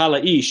samcha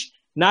la'ish,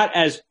 not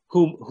as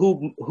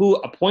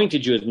who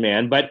appointed you as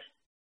man, but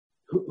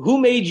who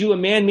made you a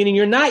man, meaning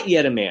you're not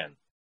yet a man.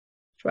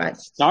 Right.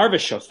 Sar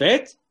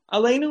v'shofet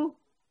aleinu,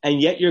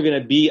 and yet you're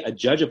going to be a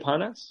judge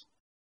upon us.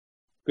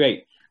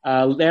 Great.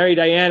 Larry,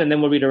 Diane, and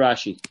then we'll read a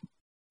Rashi.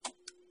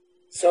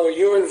 So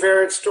you and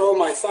Vered stole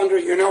my thunder.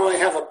 You know I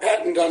have a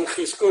patent on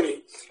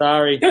Chizkuni.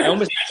 Sorry. I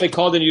almost actually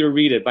called on you to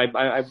read it.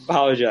 I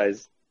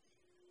apologize.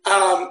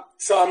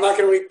 So I'm not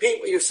going to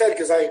repeat what you said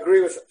because I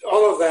agree with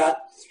all of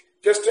that.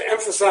 Just to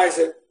emphasize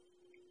it,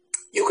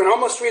 you can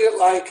almost read it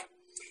like,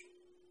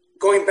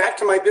 going back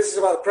to my business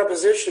about a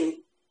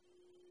preposition,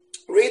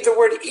 read the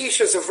word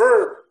ish as a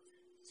verb.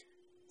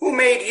 Who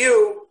made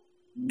you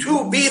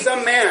to be the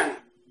man?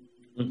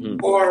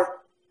 Mm-hmm.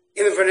 Or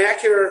in the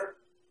vernacular,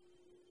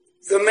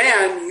 the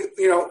man,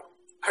 you know,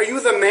 are you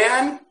the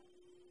man?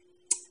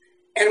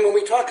 And when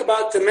we talk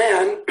about the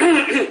man,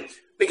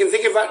 we can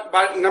think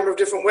about it a number of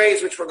different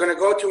ways, which we're going to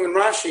go to in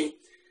Rashi.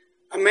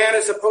 A man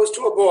as opposed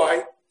to a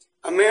boy,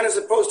 a man as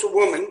opposed to a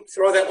woman,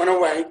 throw that one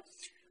away,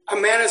 a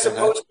man as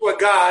opposed to a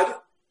god,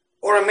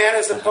 or a man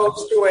as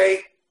opposed to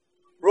a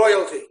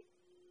royalty.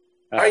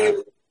 Are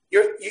you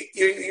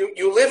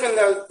live in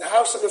the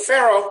house of the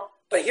Pharaoh,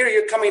 but here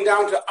you're coming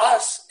down to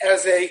us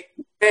as a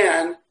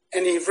man,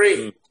 an Ivri.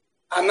 Mm.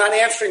 I'm not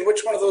answering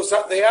which one of those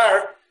they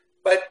are,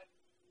 but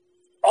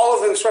all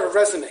of them sort of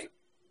resonate.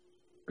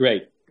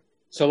 Great.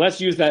 So let's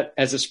use that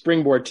as a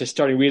springboard to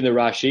starting reading the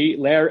Rashi.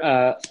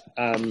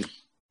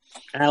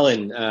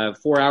 Alan,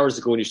 4 hours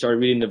ago when you started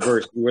reading the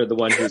verse, you were the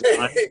one who's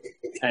on,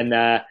 and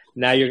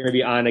now you're going to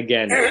be on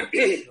again.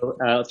 So,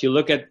 if you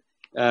look at,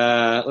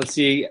 let's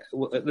see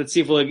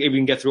if we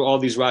can get through all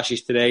these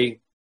Rashis today.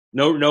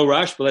 No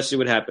rush, but let's see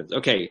what happens.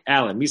 Okay,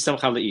 Alan,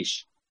 Misamcha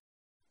Leish.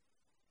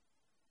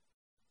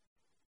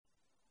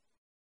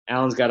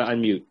 Alan's got to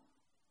unmute.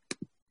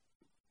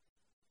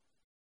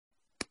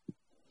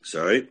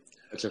 Sorry.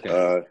 That's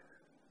okay.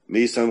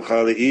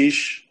 Misamcha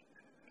Leish.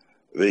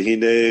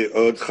 Vehine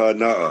odcha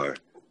na'ar.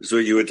 This is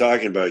what you were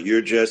talking about.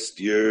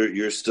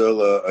 You're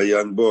still a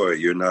young boy.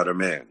 You're not a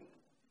man.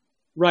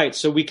 Right.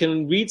 So we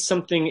can read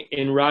something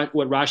in what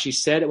Rashi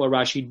said and what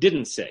Rashi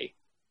didn't say.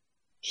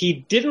 He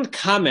didn't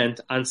comment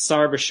on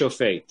Sar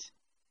v'Shofet.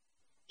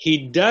 He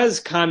does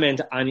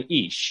comment on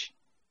Ish,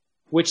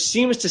 which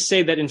seems to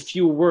say that in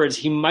few words,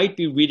 he might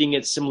be reading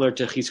it similar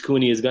to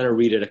Chizkuni is going to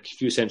read it a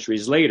few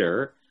centuries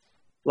later.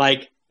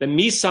 Like the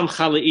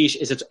Misamcha Leish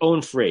is its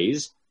own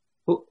phrase.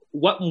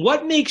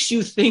 What makes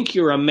you think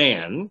you're a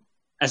man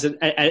as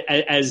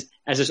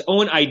his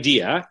own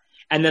idea,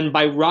 and then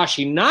by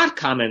Rashi not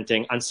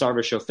commenting on Sar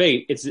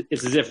v'Shofet, it's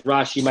as if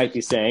Rashi might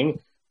be saying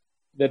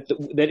that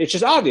it's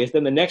just obvious.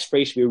 Then the next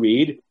phrase we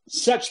read,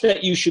 such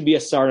that you should be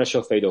a Sar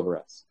v'Shofet over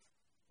us.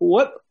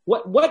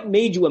 What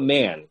made you a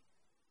man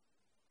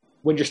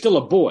when you're still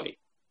a boy,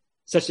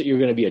 such that you're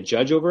going to be a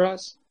judge over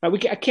us? I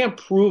can't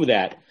prove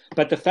that,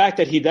 but the fact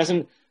that he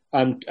doesn't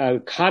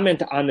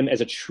comment on them as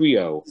a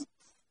trio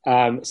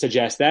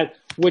suggests that,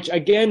 which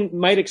again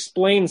might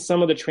explain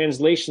some of the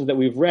translations that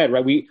we've read,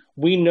 right?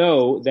 We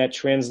know that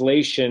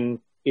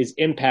translation is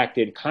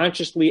impacted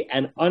consciously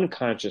and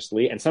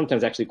unconsciously, and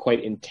sometimes actually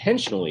quite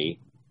intentionally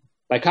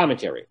by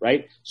commentary,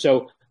 right?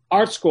 So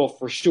ArtScroll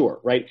for sure,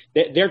 right?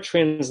 Their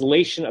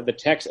translation of the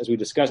text, as we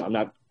discussed, I'm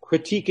not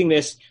critiquing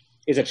this,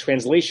 is a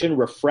translation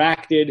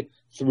refracted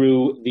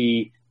through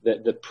the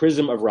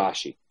prism of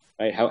Rashi,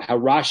 right? How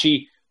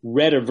Rashi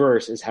read a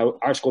verse is how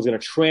ArtScroll is going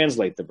to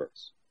translate the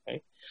verse.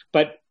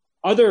 But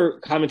other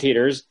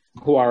commentators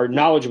who are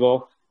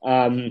knowledgeable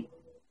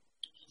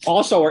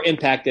also are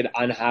impacted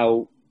on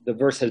how the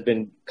verse has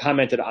been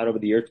commented on over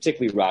the years,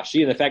 particularly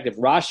Rashi. And the fact that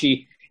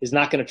Rashi is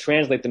not going to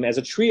translate them as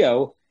a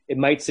trio, it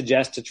might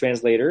suggest to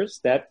translators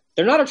that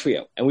they're not a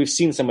trio. And we've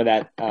seen some of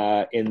that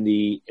in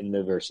the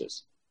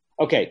verses.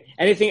 Okay,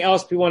 anything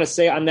else we want to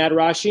say on that,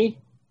 Rashi?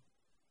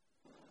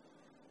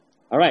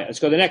 All right, let's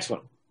go to the next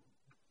one.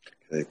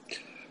 Okay.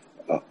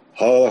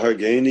 Hal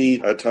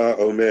Hargeni Ata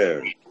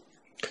Omer.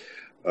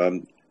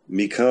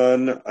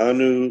 Mikan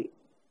Anu.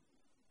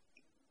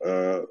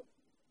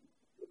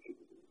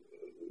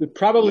 We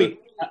probably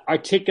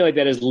articulate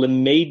that as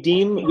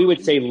lemedim. We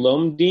would say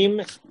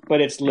lomdim,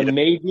 but it's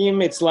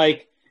lemedim. It's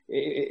like,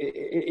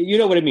 you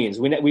know what it means.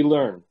 We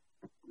learn.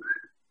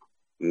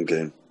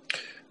 Okay.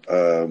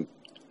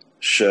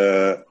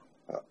 Shaharano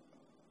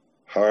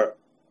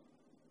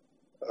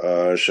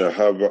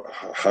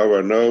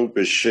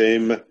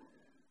b'shem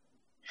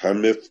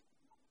hamifurash.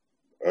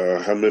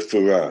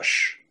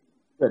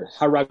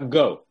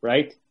 Harago,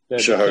 right?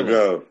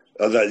 Shahargo.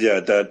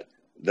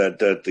 That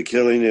the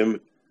killing him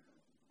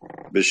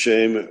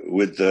b'shem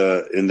with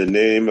in the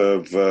name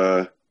of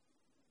the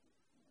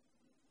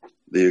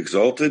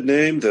exalted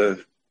name,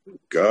 the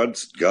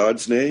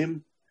God's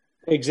name.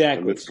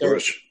 Exactly. So,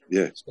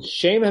 yeah.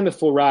 Shem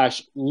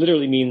hamifurash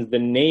literally means the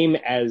name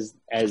as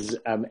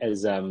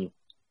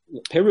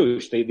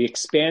perush, the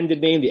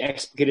expanded name, the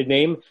explicated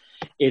name.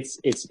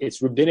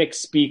 It's rabbinic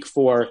speak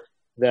for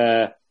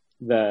the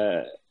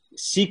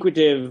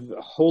secretive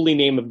holy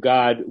name of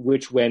God,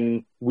 which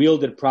when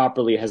wielded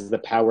properly has the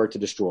power to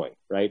destroy,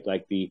 right?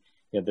 Like the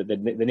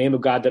name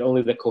of God that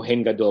only the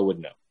Kohen Gadol would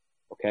know.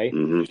 Okay.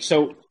 Mm-hmm.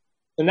 So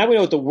now we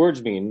know what the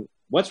words mean.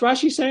 What's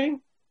Rashi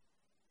saying?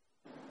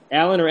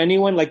 Alan or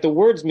anyone? Like the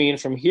words mean,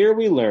 from here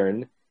we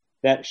learn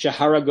that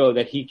Shaharago,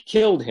 that he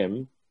killed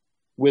him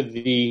with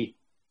the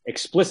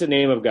explicit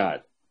name of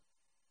God.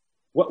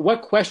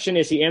 What question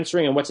is he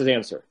answering, and what's his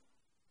answer?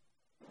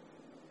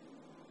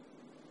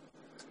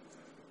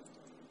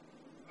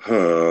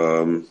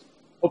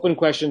 Open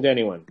question to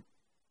anyone.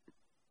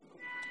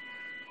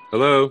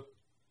 Hello.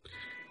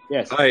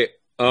 Yes. Hi.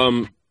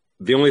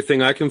 The only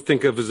thing I can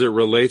think of is it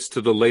relates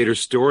to the later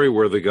story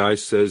where the guy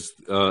says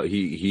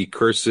he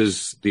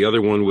curses the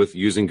other one with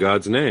using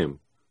God's name.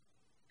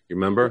 You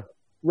remember?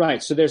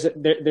 Right. So there's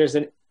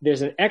an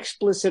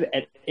explicit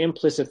and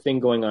implicit thing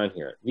going on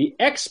here. The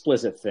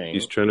explicit thing.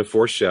 He's trying to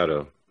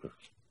foreshadow.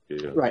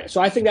 Yeah. Right.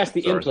 So I think that's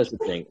the implicit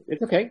thing.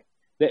 It's okay.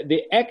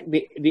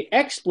 The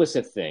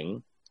explicit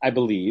thing, I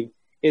believe,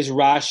 is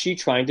Rashi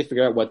trying to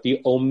figure out what the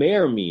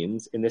Omer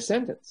means in this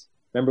sentence.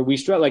 Remember, we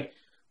struggle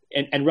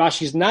and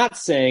Rashi's not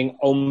saying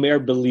Omer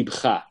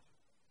belibcha,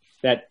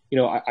 that,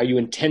 are you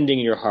intending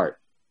in your heart?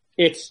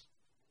 He's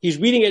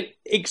reading it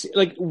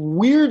like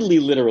weirdly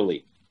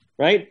literally,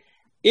 right?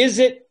 Is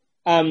it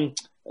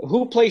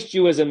who placed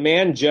you as a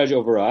man judge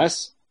over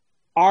us?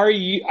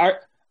 It's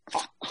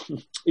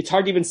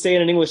hard to even say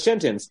in an English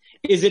sentence.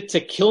 Is it to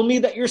kill me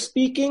that you're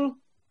speaking?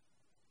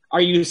 Are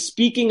you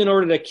speaking in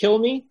order to kill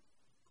me?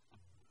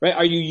 Right?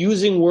 Are you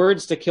using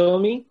words to kill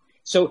me?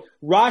 So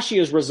Rashi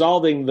is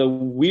resolving the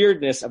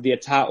weirdness of the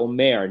Ata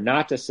Omer,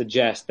 not to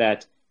suggest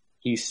that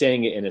he's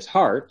saying it in his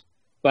heart,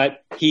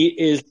 but he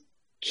is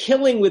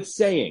killing with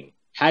saying.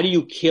 How do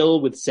you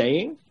kill with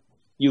saying?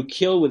 You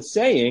kill with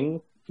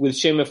saying with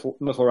Shem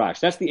Meforash.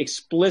 That's the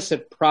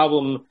explicit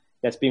problem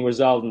that's being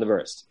resolved in the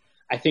verse.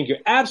 I think you're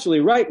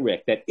absolutely right,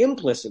 Rick, that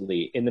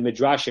implicitly in the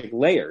Midrashic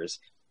layers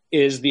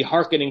is the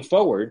hearkening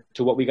forward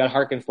to what we got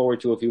hearkened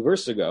forward to a few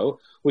verses ago,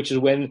 which is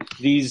when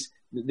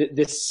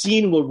this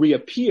scene will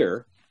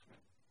reappear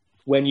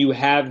when you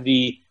have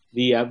the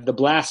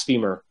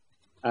blasphemer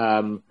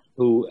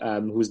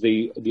who's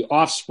the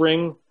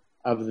offspring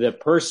of the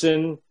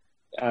person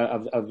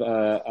of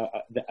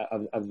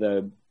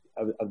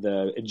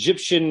the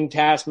Egyptian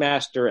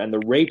taskmaster and the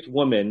raped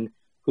woman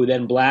who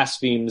then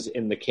blasphemes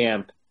in the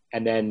camp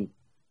and then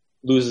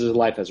loses his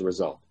life as a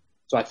result.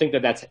 So I think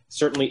that's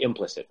certainly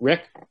implicit.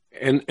 Rick?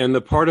 And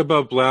the part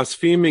about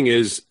blaspheming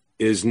is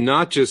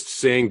not just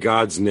saying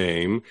God's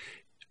name,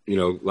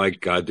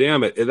 like God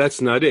damn it.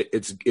 That's not it.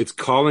 It's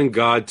calling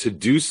God to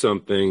do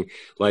something,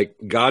 like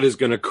God is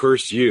going to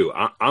curse you.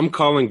 I'm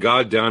calling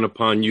God down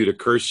upon you to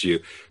curse you.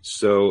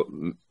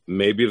 So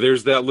maybe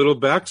there's that little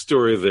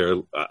backstory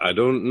there. I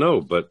don't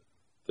know, but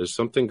there's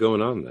something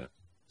going on there.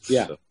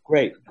 Yeah, so.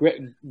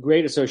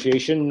 Great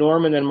association.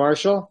 Norm and then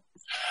Marshall?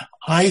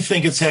 I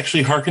think it's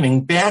actually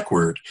hearkening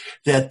backward,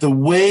 that the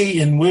way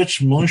in which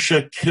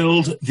Moshe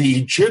killed the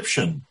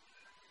Egyptian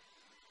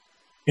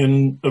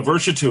in a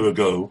verse or two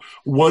ago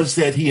was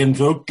that he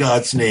invoked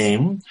God's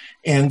name.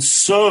 And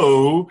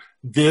so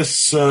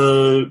this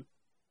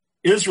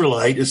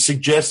Israelite is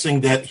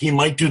suggesting that he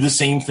might do the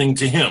same thing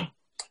to him,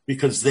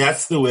 because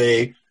that's the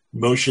way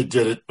Moshe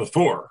did it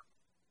before.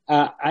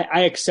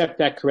 I accept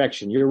that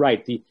correction. You're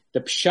right. The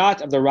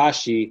pshat of the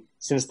Rashi,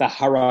 since the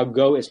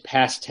harago is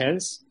past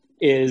tense,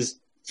 is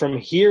from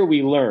here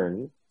we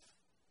learn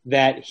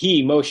that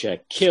he, Moshe,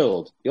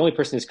 killed, the only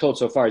person he's killed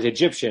so far is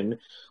Egyptian,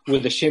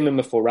 with the Shem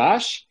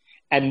Meforash,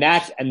 and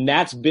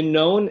that's been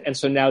known. And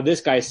so now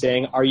this guy is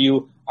saying, are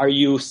you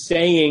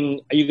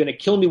going to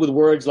kill me with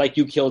words like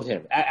you killed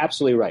him?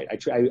 Absolutely right.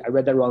 I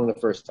read that wrong the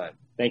first time.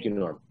 Thank you,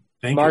 Norm.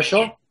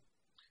 Marshall?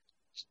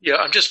 Yeah,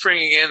 I'm just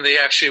bringing in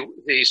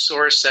the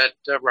source that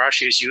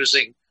Rashi is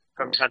using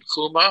from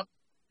Tanchuma.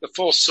 The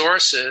full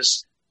source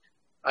is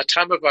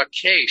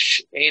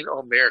Atamabakesh Ein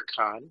Omar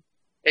Khan,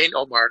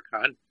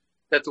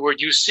 that the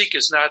word you seek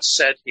is not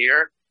said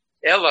here,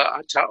 Ella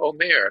Ata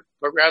Omer,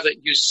 but rather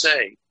you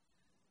say,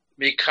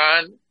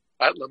 Mikan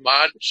at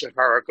Lamad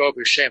Shaharago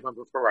B'Shem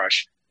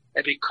HaMefarash.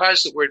 And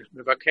because the word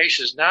Mevakesh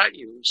is not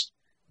used,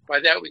 by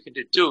that we can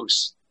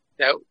deduce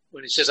that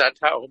when he says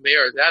Ata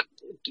Omer, that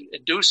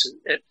induces,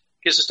 it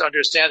gives us to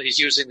understand that he's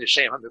using the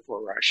Shem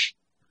HaMefarash.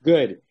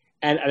 Good.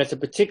 And it's a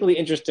particularly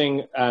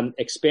interesting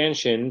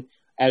expansion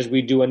as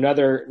we do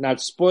another,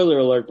 not spoiler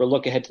alert, but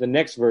look ahead to the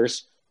next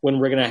verse, when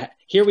we're going to,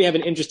 here we have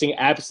an interesting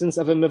absence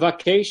of a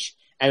Mevakesh,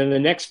 and in the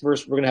next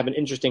verse, we're going to have an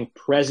interesting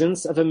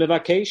presence of a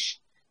Mevakesh,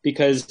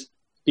 because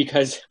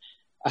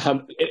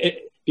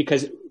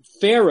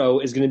Pharaoh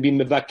is going to be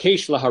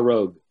Mevakesh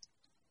laharog,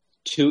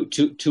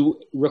 to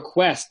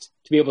request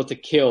to be able to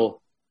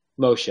kill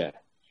Moshe.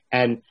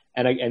 And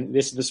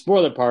this is the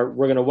spoiler part.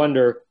 We're going to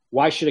wonder,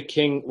 why should a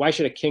king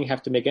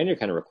have to make any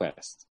kind of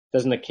request?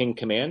 Doesn't a king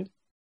command?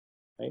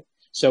 Right?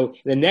 So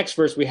in the next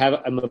verse, we have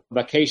a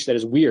Mevakesh that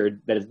is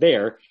weird, that is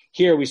there.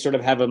 Here we sort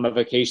of have a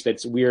Mevakesh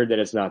that's weird, that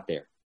it's not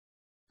there.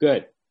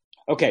 Good.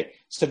 Okay,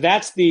 so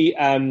that's the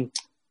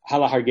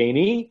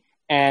Halahargeni.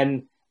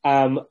 And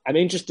I'm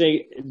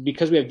interested,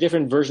 because we have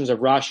different versions of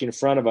Rashi in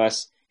front of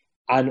us,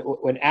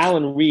 when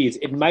Alan reads,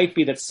 it might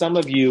be that some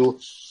of you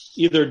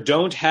either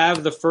don't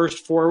have the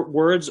first four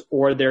words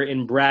or they're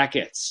in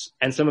brackets,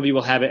 and some of you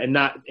will have it and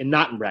not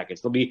in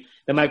brackets.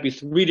 There might be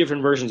three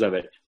different versions of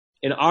it.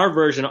 In our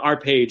version, our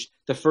page,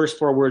 the first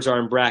four words are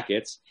in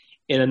brackets.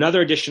 In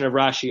another edition of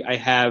Rashi, I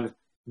have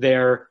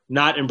they're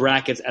not in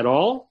brackets at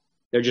all.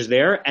 They're just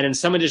there. And in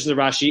some editions of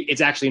Rashi,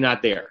 it's actually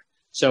not there.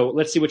 So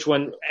let's see which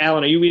one.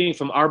 Alan, are you reading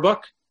from our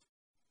book?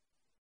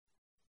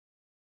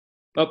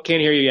 Oh,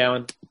 can't hear you,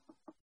 Alan.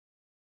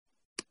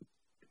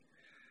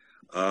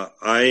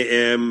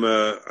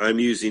 I'm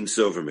using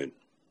Silverman.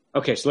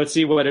 Okay, so let's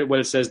see what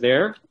it says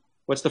there.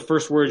 What's the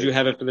first word you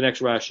have it for the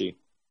next Rashi?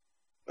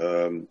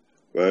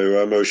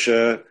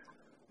 Moshe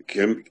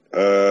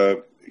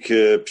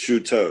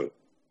kipshuto.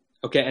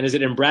 Okay, and is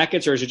it in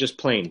brackets or is it just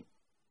plain?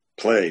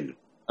 Plain.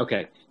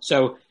 Okay,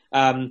 so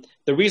the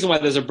reason why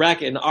there's a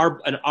bracket in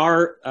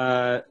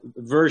our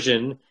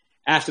version,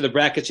 after the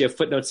brackets you have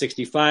footnote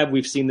 65.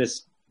 We've seen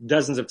this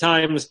dozens of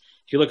times.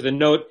 If you look at the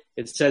note,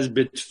 it says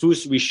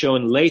B'tfus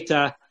Rishon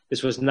Leita.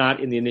 This was not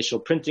in the initial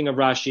printing of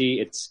Rashi.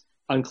 It's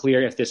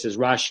unclear if this is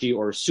Rashi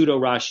or pseudo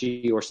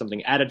Rashi or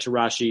something added to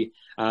Rashi.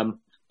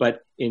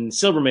 But in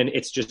Silverman,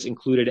 it's just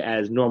included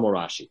as normal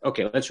Rashi.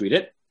 Okay, let's read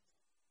it.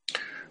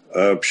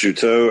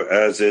 Pshuto,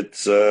 as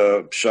its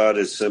pshat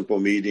is simple,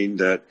 meaning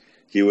that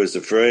he was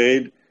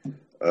afraid,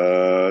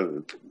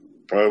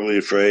 probably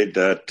afraid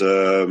that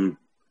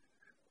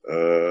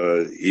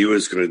he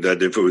was going to,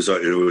 that if it was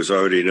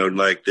already known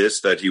like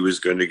this, that he was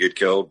going to get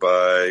killed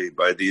by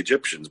the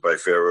Egyptians, by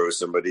Pharaoh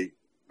and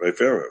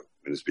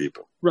his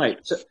people. Right.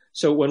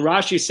 So when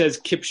Rashi says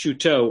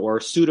kipshuto, or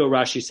pseudo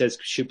Rashi says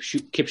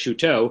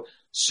kipshuto,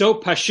 so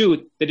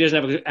pashut that he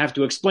doesn't have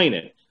to explain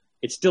it.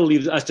 It still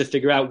leaves us to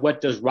figure out,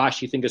 what does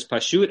Rashi think is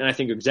pashut? And I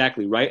think you're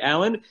exactly right,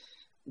 Alan.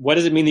 What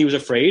does it mean he was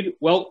afraid?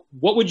 Well,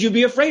 what would you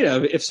be afraid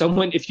of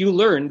if you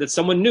learned that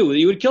someone knew that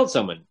you had killed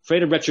someone?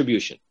 Afraid of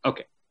retribution.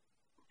 Okay.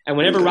 And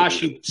whenever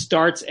Rashi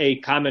starts a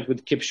comment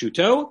with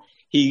kipshuto,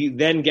 he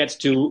then gets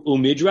to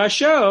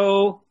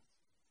umidrasho.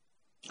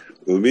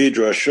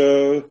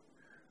 Umidrasho,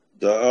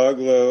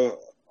 da'aglo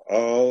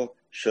al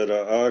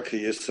shada'ak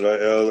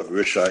Yisrael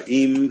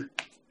rishaim.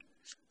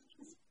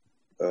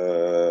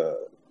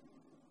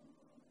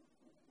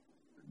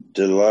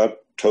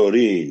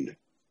 Dilatorin.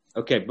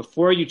 Okay,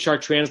 before you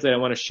chart translate, I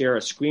want to share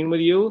a screen with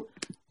you,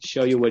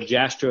 show you what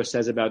Jastrow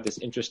says about this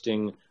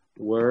interesting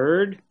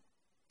word.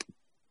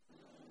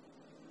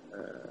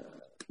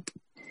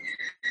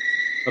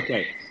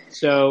 Okay,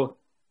 so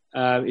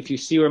if you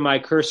see where my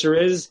cursor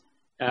is,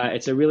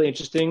 it's a really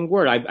interesting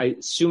word. I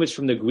assume it's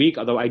from the Greek,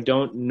 although I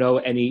don't know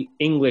any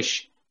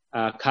English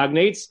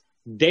cognates.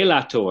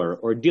 Delator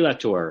or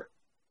dilator,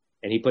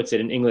 and he puts it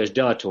in English,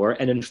 delator,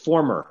 an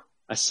informer,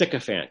 a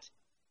sycophant.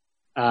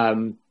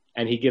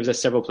 And he gives us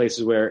several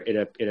places where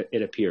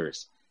it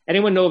appears.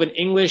 Anyone know of an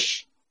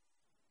English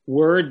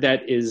word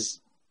that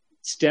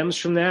stems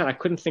from that? I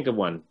couldn't think of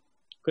one.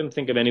 Couldn't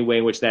think of any way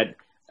in which that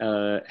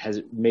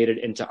has made it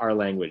into our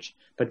language.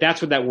 But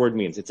that's what that word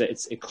means.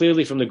 It's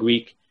clearly from the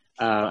Greek.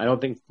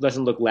 It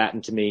doesn't look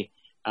Latin to me.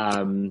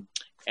 And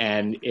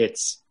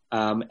it's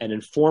an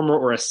informer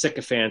or a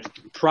sycophant,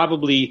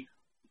 probably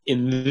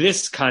in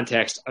this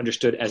context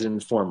understood as an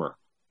informer.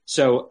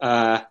 So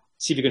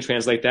see if you can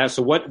translate that.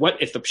 So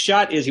what if the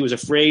pshat is he was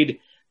afraid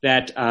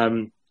that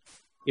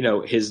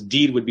his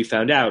deed would be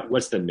found out?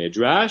 What's the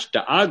midrash?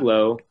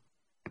 Da'aglo.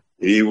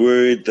 He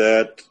worried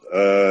that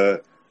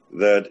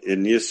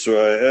in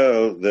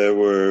Yisrael there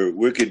were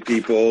wicked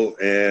people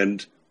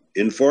and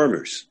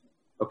informers.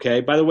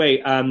 Okay. By the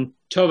way,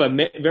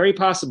 Tova, very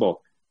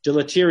possible.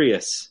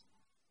 Deleterious.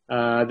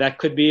 That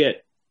could be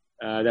it.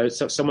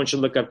 Someone should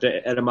look up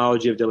the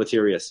etymology of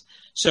deleterious.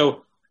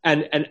 So,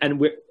 and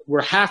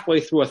we're halfway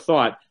through a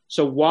thought.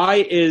 So why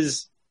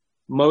is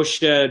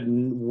Moshe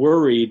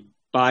worried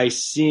by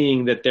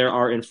seeing that there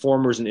are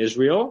informers in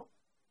Israel?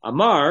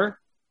 Amar.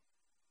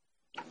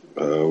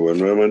 One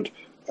moment.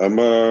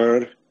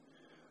 Amar.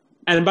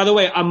 And by the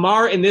way,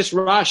 Amar in this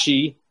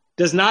Rashi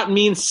does not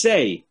mean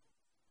say.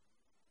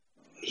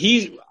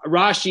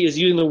 Rashi is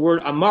using the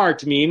word Amar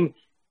to mean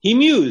he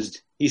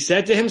mused. He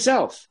said to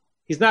himself.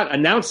 He's not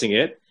announcing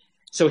it.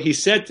 So he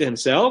said to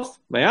himself,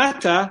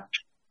 Mayata.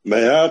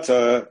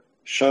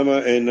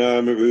 Shama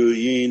enam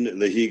ruyin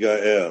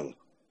lehigael.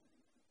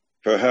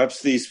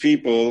 Perhaps these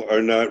people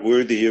are not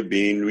worthy of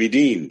being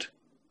redeemed.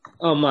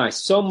 Oh my!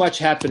 So much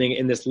happening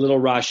in this little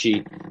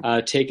Rashi,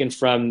 taken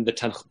from the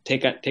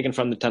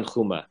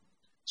Tanchuma.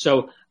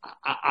 So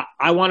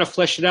I want to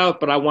flesh it out,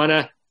 but I want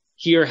to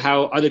hear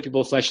how other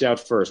people flesh it out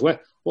first.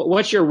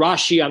 What's your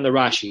Rashi on the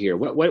Rashi here?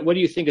 What do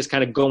you think is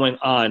kind of going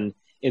on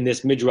in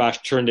this midrash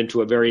turned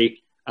into a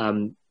very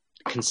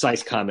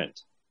concise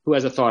comment? Who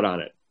has a thought on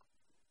it?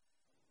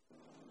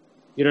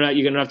 You're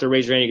going to have to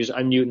raise your hand. You can just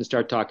unmute and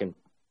start talking.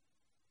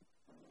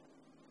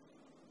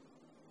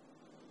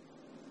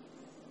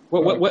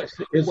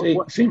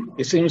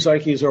 It seems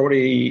like he's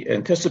already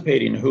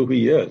anticipating who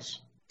he is.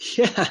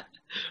 Yeah,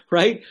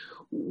 right?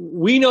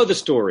 We know the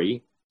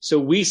story, so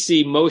we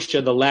see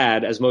Moshe the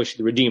lad as Moshe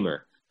the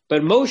Redeemer.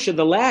 But Moshe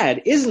the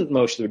lad isn't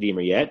Moshe the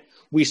Redeemer yet.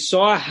 We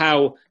saw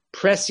how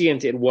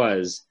prescient it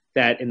was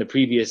that in the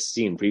previous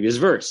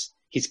verse,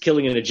 he's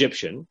killing an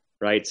Egyptian,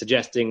 right,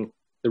 suggesting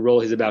the role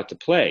he's about to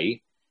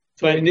play.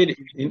 So indeed,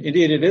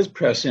 it is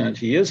prescient.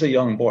 He is a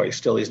young boy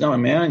still. He's not a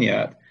man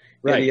yet.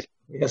 Right.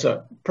 He has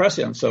a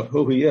prescience of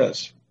who he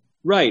is.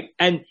 Right.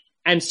 And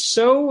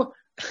so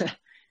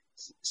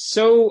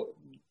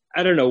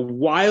I don't know,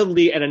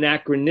 wildly and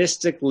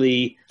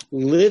anachronistically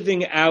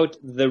living out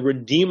the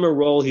Redeemer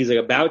role he's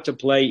about to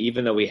play,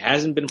 even though he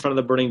hasn't been in front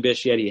of the burning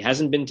bush yet, he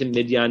hasn't been to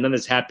Midian, none of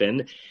this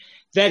happened,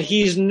 that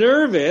he's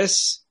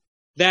nervous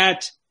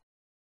that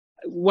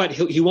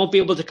he won't be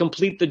able to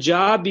complete the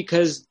job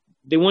because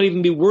they won't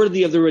even be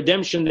worthy of the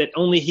redemption that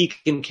only he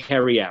can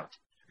carry out.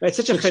 It's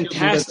such a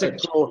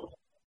fantastical...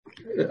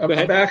 A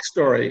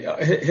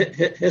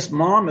backstory. His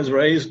mom has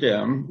raised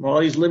him while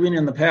he's living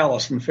in the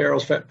palace, in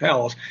Pharaoh's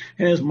palace,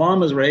 and his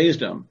mom has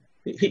raised him.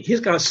 He's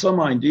got some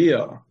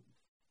idea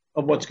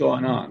of what's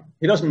going on.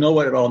 He doesn't know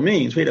what it all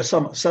means. He has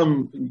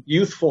some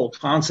youthful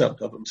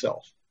concept of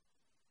himself.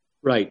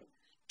 Right.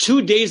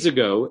 2 days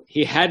ago,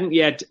 he hadn't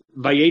yet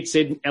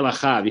vayetzed el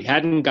achav. He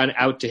hadn't gone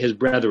out to his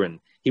brethren.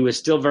 He was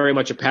still very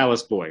much a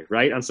palace boy,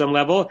 right, on some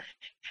level.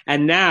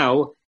 And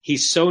now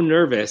he's so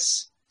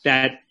nervous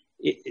that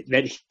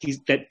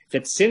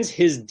since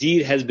his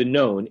deed has been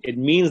known, it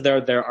means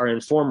there are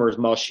informers,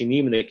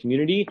 malshinim, in the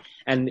community,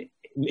 and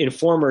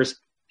informers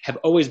have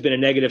always been a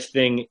negative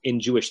thing in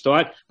Jewish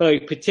thought,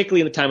 but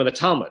particularly in the time of the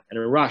Talmud and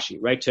in Rashi,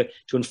 right? To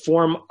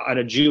inform on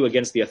a Jew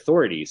against the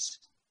authorities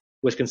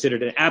was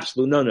considered an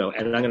absolute no-no,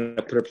 and I'm going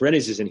to put a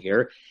parenthesis in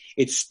here.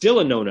 It's still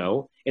a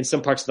no-no in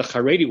some parts of the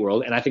Haredi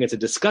world, and I think it's a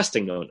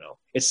disgusting no-no.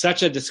 It's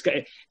such a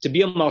to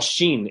be a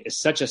malshin is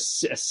such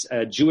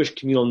a Jewish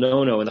communal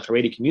no-no in the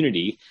Haredi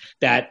community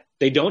that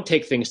they don't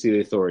take things to the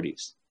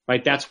authorities,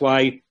 right? That's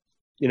why,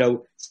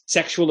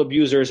 sexual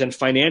abusers and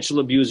financial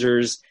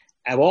abusers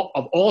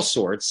of all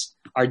sorts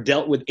are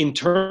dealt with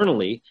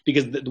internally,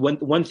 because the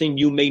one thing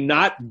you may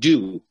not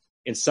do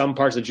in some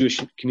parts of the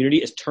Jewish community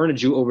is turn a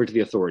Jew over to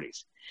the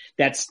authorities.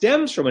 That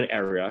stems from an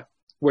era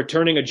where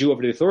turning a Jew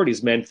over to the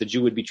authorities meant the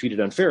Jew would be treated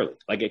unfairly.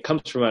 Like, it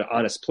comes from an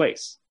honest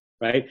place,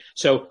 right?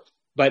 So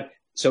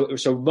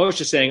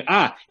Moshe is saying,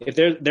 if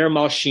there are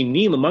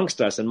malshinim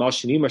amongst us, and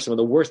malshinim are some of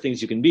the worst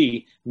things you can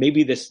be,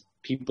 maybe this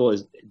people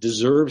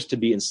deserves to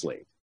be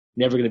enslaved,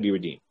 never going to be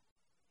redeemed.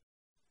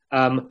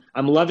 I'm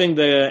loving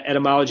the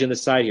etymology on the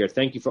side here.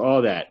 Thank you for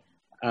all that.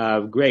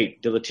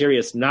 Great.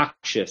 Deleterious,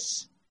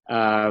 noxious.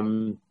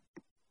 Very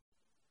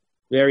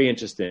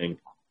interesting.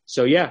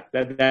 So yeah,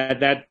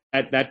 that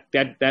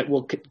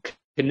will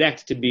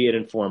connect to be an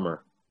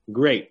informer.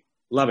 Great,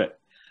 love it.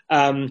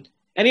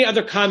 Any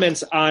other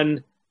comments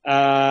on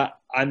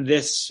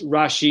this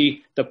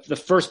Rashi? The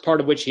first part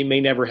of which he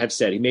may never have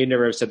said. He may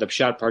never have said the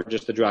pshat part,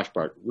 just the drash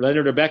part.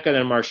 Leonard, Rebecca,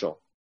 then Marshall.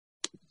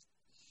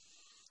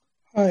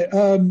 Hi.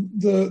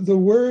 The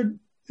word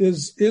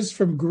is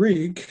from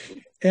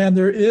Greek, and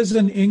there is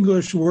an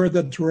English word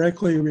that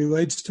directly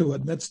relates to it.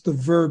 And that's the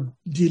verb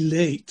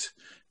delate.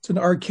 It's an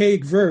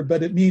archaic verb,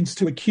 but it means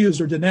to accuse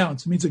or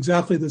denounce. It means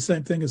exactly the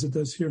same thing as it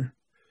does here.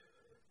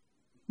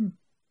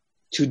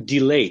 To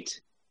delate.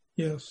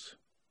 Yes.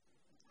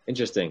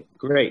 Interesting.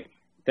 Great.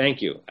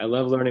 Thank you. I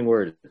love learning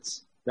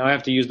words. Now I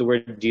have to use the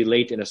word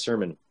delate in a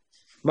sermon.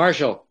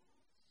 Marshall.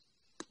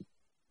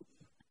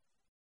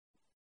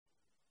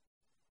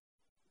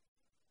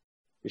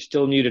 You're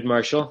still muted,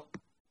 Marshall.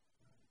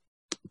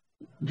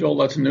 Joel,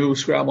 that's a new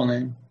Scrabble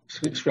name.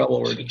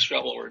 Scrabble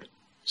word.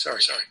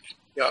 Sorry.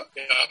 Yeah.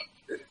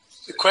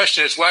 The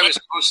question is, why was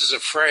Moses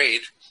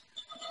afraid?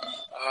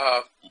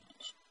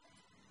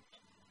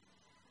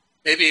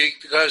 Maybe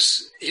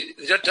because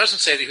it doesn't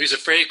say that he was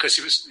afraid because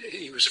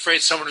he was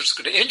afraid someone was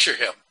going to injure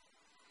him.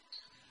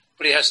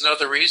 But he has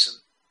another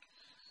reason.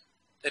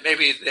 That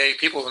maybe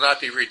people will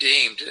not be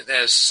redeemed, and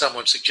as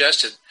someone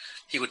suggested,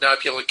 he would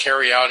not be able to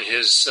carry out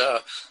his,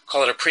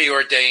 call it a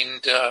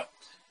preordained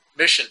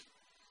mission.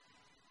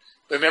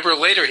 But remember,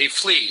 later he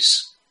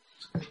flees.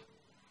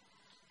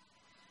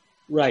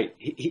 Right.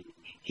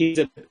 He's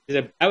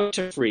about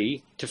to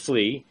flee.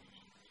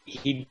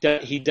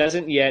 He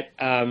doesn't yet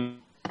have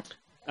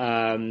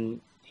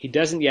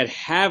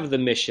the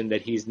mission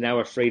that he's now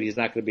afraid he's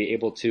not going to be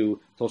able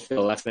to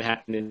fulfill. That's going to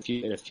happen in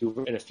a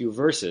few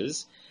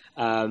verses.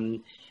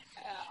 I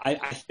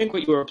think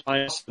what you were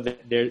implying is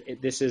that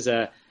this is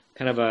a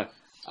kind of a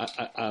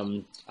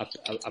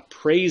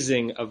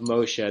praising of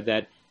Moshe,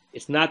 that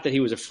it's not that he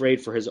was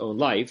afraid for his own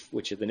life,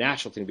 which is the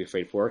natural thing to be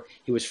afraid for.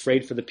 He was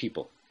afraid for the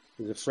people.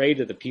 He was afraid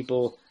that the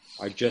people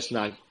are just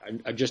not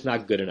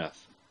good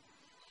enough.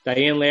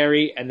 Diane,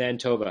 Larry, and then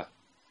Tova.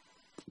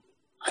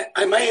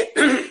 I may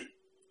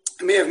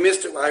have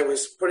missed it while I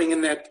was putting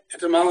in that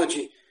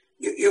etymology.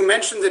 You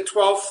mentioned the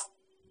 12th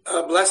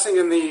blessing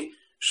in the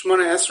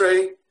Shemona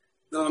Esrei,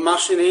 the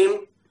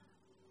Mashinim.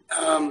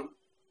 And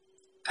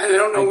I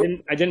don't know.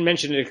 I didn't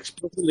mention it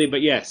explicitly,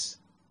 but yes.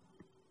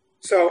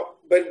 So,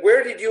 but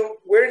where do you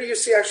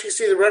actually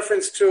see the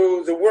reference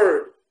to the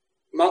word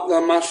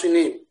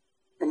Mashinim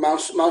or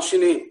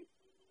Malshinim?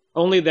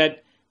 Only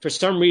that for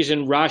some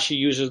reason Rashi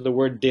uses the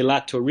word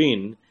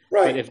delatorin,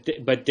 right?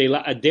 But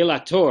a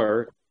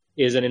delator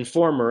is an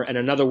informer, and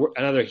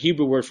another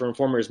Hebrew word for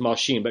informer is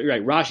malshin. But you're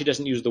right, Rashi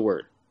doesn't use the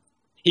word.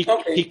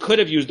 He could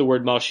have used the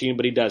word Malshin,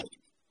 but he doesn't.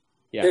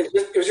 Yeah.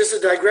 It was just a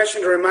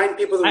digression to remind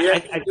people that we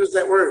have to use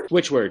that word.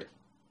 Which word?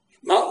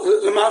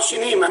 The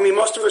Malshinim. I mean,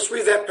 most of us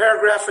read that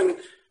paragraph and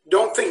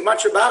don't think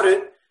much about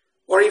it,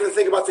 or even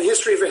think about the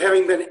history of it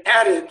having been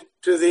added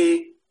to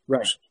the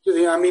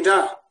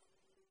Amidah.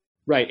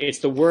 Right. It's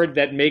the word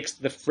that makes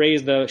the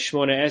phrase the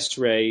Shmona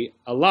Esrei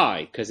a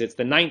lie, because it's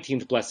the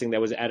 19th blessing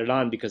that was added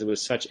on because it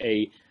was such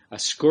a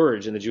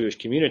scourge in the Jewish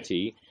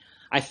community.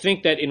 I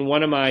think that in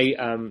one of my,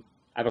 I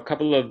have a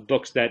couple of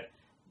books that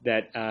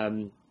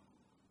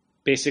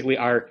basically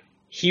are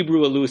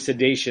Hebrew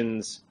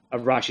elucidations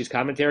of Rashi's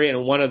commentary,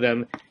 and one of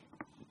them,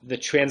 the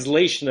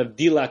translation of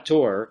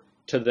Dilator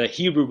to the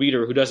Hebrew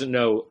reader who doesn't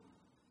know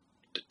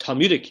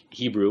Talmudic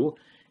Hebrew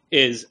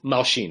is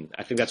Malshin.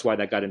 I think that's why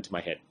that got into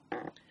my head.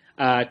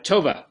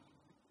 Tova.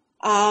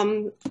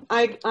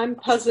 I'm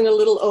puzzling a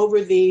little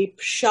over the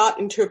Pshat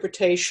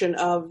interpretation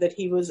of that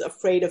he was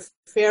afraid of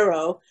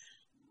Pharaoh,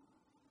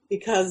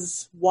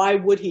 because why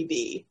would he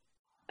be?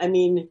 I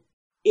mean,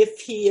 if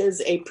he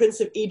is a prince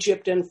of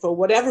Egypt and for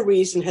whatever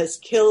reason has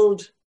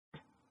killed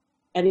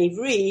an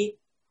Ivri,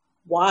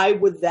 why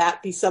would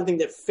that be something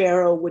that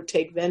Pharaoh would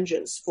take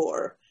vengeance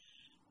for?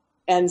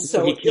 And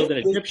so he killed an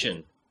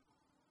Egyptian.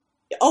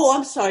 Oh,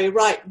 I'm sorry,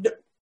 right.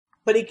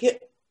 But he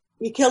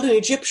killed an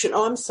Egyptian.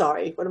 Oh, I'm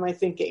sorry. What am I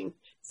thinking?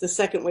 It's the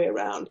second way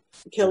around.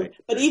 He killed, right.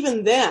 But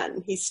even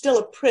then, he's still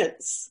a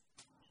prince.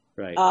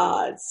 Right.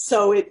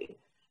 So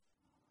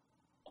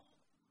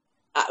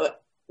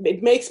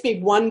it makes me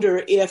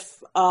wonder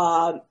if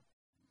it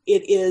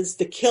is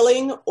the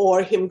killing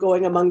or him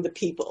going among the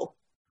people.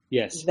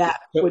 Yes. That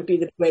would be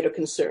the greater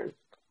concern.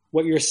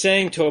 What you're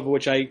saying, Tova,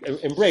 which I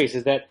embrace,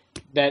 is that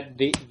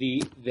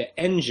the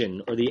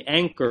engine or the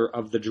anchor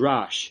of the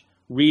drash,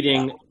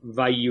 reading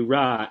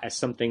Vayira as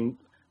something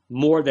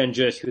more than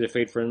just he was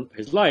afraid for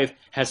his life,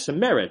 has some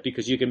merit,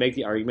 because you can make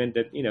the argument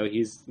that,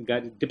 he's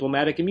got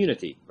diplomatic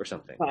immunity or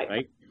something,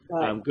 right?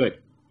 Good.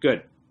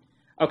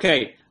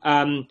 Okay.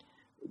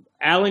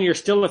 Alan, you're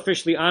still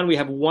officially on. We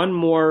have one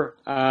more.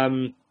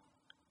 We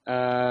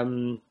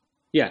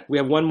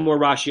have one more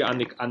Rashi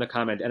on the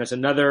comment, and it's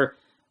another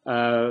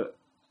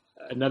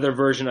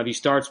version of, he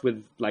starts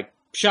with like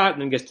Pshat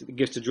and then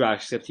gets to Drash,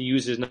 except he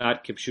uses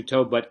not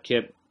Kipshuto but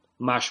Kip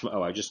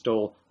Mashma'o. I just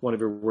stole one of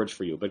your words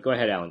for you, but go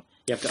ahead, Alan.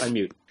 You have to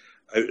unmute.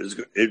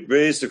 It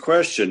raised the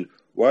question: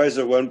 why is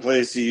it one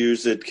place he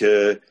used it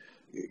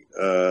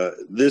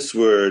this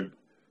word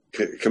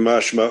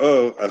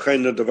Kamashma'o,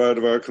 Achaina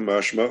Davar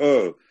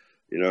Kamashma'o?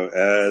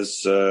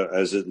 As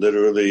it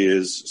literally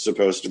is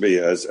supposed to be,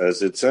 as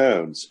it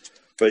sounds.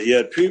 But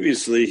yet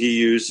previously he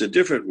used a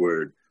different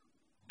word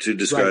to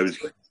describe it.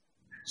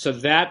 So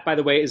that, by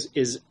the way,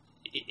 is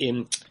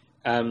in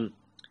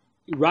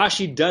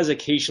Rashi does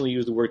occasionally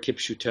use the word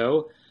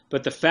kipshuto,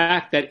 but the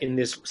fact that in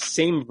this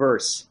same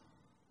verse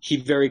he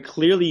very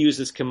clearly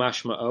uses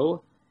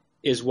kamashma'o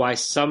is why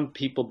some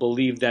people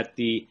believe that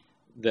the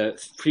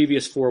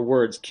previous four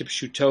words,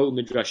 kipshuto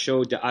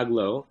midrasho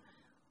de'aglo,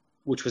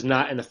 which was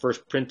not in the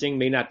first printing,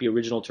 may not be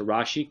original to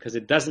Rashi, because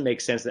it doesn't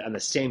make sense that on the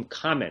same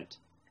comment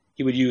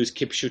he would use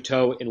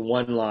kipshuto in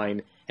one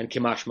line and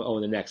kimashma'o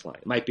in the next line.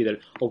 It might be that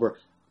over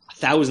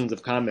thousands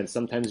of comments,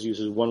 sometimes he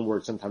uses one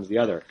word, sometimes the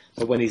other.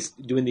 But when he's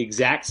doing the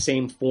exact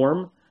same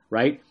form,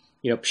 right,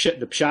 the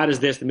pshat is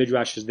this, the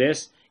midrash is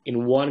this,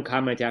 in one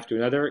comment after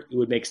another, it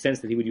would make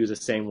sense that he would use the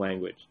same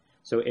language.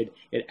 So it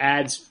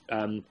adds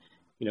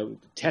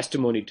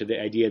testimony to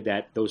the idea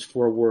that those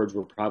four words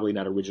were probably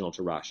not original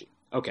to Rashi.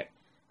 Okay.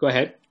 Go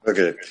ahead.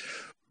 Okay.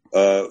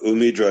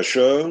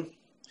 Umidrasho,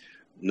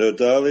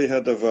 nodali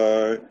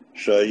hadavar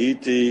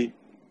shayiti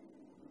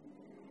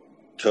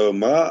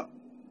toma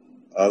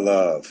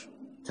alav.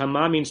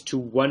 Tama means to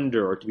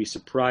wonder or to be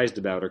surprised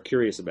about or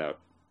curious about.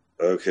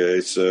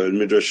 Okay, so in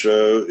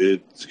Midrasho,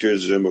 it's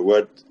curious about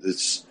what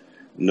it's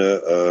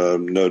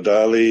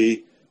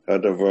nodali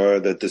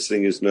hadavar, that this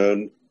thing is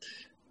known,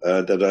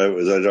 that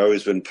I'd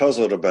always been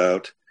puzzled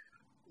about.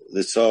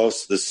 This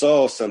solves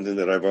something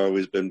that I've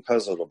always been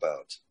puzzled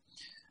about.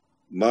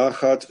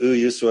 Machat u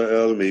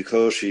Yisrael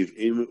mikol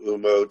shiv'im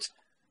umot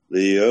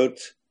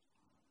liot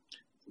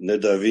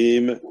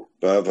nedavim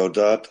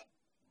ba'avodat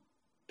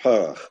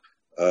parach.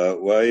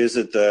 Why is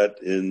it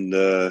that in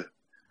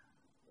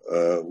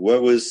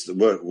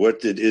what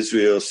did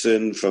Israel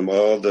sin from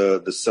all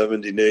the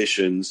 70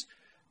 nations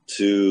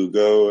to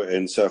go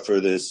and suffer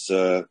this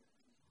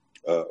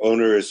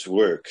onerous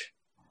work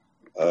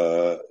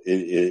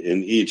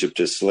in Egypt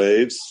as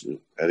slaves?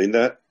 Adding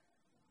that.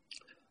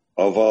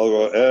 But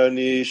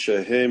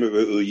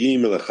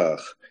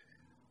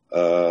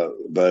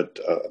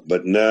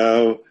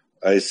now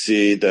I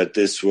see that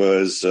this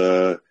was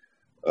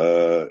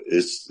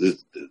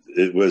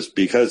it was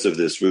because of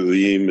this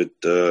ru'uyim.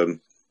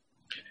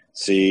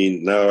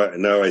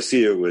 Now I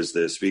see it was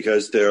this,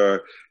 because there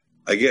are.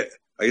 I guess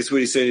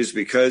what he's saying is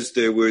because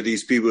there were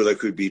these people that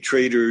could be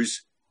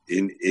traders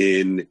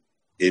in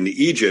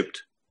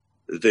Egypt.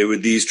 They were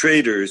these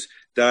traders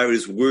that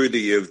was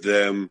worthy of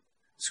them.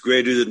 It's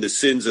greater than the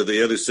sins of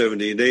the other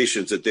 70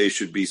 nations that they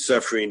should be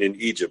suffering in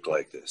Egypt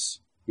like this.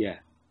 Yeah.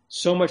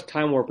 So much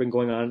time warping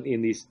going on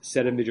in these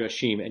set of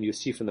midrashim, and you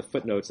see from the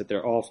footnotes that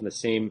they're all from the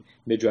same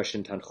midrash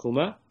in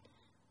Tanchuma,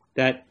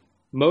 that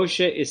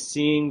Moshe is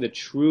seeing the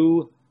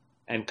true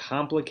and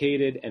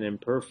complicated and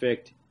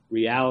imperfect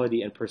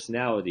reality and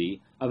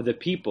personality of the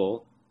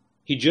people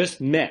he just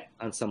met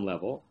on some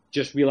level,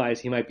 just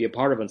realized he might be a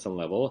part of on some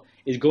level,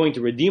 is going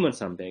to redeem on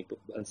some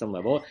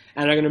level,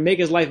 and are going to make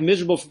his life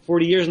miserable for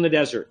 40 years in the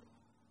desert,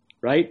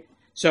 right?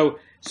 So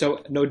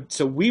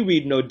we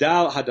read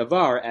Nodal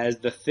Hadavar as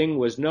the thing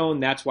was known.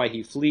 That's why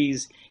he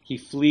flees. He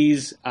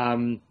flees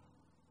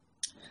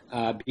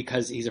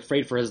because he's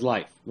afraid for his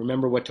life.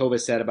 Remember what Tova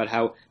said about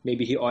how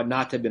maybe he ought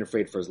not to have been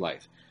afraid for his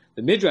life.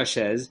 The Midrash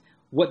says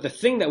what the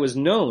thing that was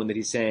known that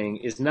he's saying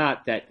is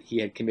not that he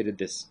had committed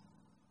this,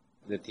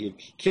 that he had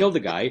killed the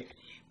guy,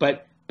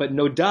 but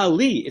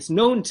Nodali, it's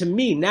known to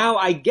me. Now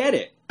I get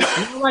it.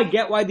 Now I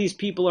get why these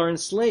people are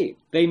enslaved.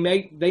 They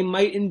might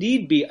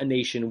indeed be a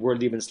nation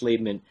worthy of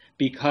enslavement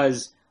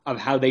because of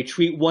how they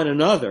treat one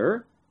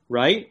another,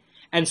 right?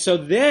 And so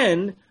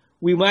then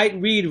we might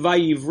read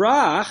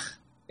Vayivrach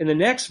in the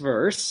next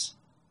verse,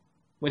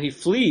 when he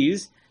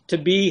flees, to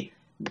be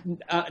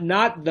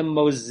not the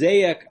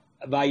Mosaic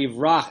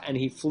Vayivrach and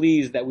he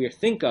flees that we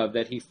think of,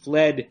 that he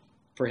fled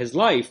for his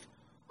life.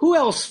 Who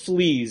else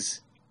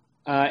flees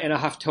in a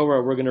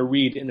Haftorah we're going to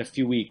read in a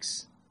few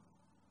weeks?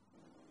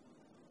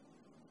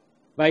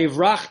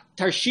 Vayivrach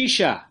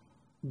Tarshisha,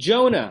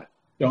 Jonah.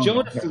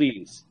 Jonah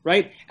flees,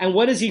 right? And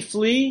what does he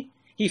flee?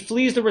 He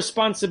flees the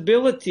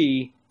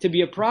responsibility to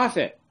be a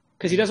prophet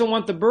because he doesn't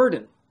want the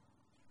burden,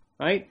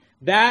 right?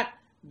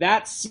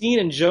 That scene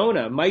in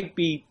Jonah might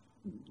be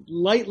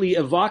lightly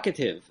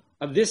evocative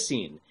of this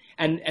scene.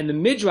 And the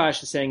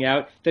Midrash is saying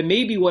out that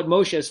maybe what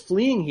Moshe is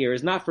fleeing here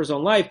is not for his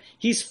own life.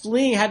 He's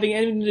fleeing having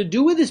anything to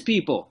do with his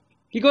people.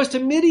 He goes to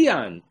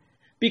Midian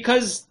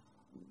because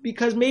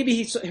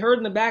maybe he heard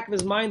in the back of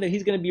his mind that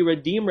he's going to be a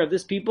redeemer of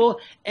this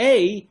people.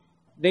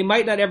 They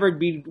might not ever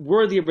be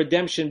worthy of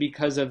redemption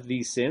because of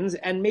these sins,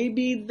 and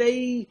maybe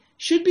they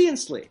should be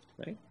enslaved,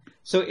 right?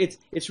 So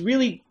it's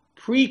really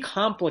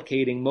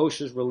pre-complicating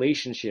Moshe's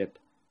relationship.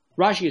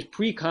 Rashi is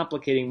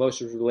pre-complicating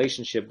Moshe's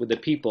relationship with the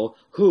people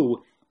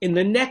who, in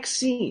the next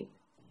scene,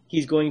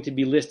 he's going to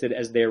be listed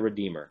as their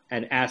redeemer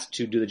and asked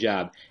to do the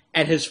job.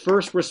 And his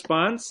first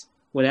response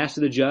when asked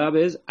to the job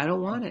is, I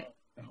don't want it.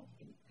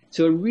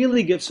 So it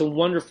really gives a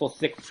wonderful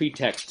thick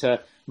pretext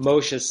to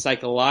Moshe's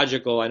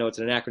psychological, I know it's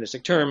an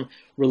anachronistic term,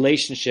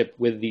 relationship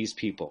with these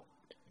people.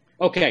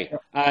 Okay,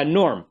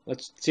 Norm,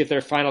 let's see if there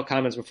are final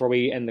comments before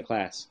we end the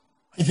class.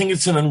 I think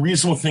it's an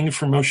unreasonable thing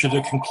for Moshe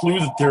to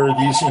conclude that there are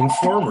these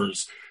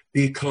informers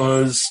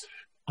because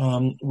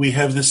we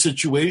have this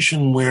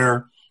situation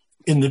where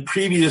in the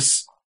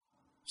previous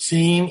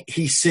scene,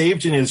 he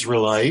saved an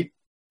Israelite.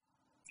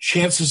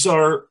 Chances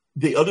are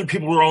the other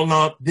people were all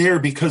not there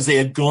because they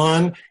had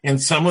gone,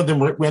 and some of them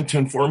went to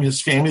inform his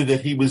family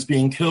that he was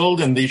being killed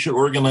and they should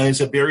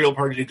organize a burial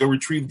party to go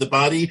retrieve the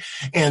body.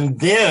 And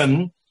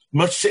then,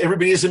 much to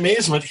everybody's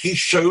amazement, he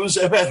shows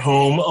up at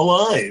home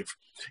alive.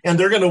 And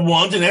they're going to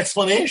want an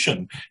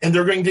explanation, and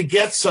they're going to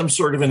get some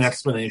sort of an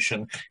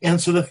explanation.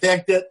 And so the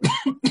fact that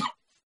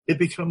it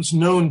becomes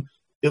known,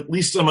 at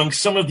least among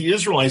some of the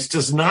Israelites,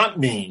 does not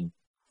mean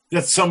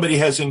that somebody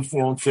has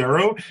informed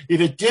Pharaoh. If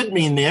it did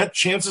mean that,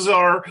 chances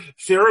are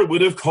Pharaoh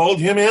would have called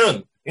him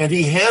in, and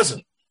he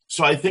hasn't.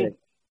 So I think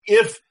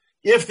if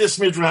this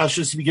midrash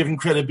is to be given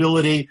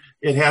credibility,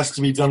 it has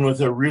to be done with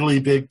a really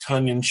big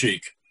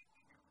tongue-in-cheek.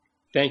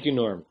 Thank you,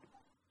 Norm.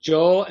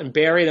 Joel and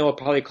Barry, then we'll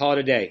probably call it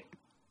a day.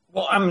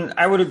 Well,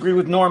 I would agree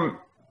with Norm.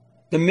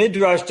 The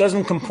midrash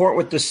doesn't comport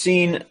with the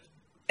scene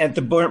at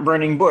the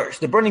burning bush.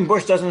 The burning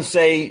bush doesn't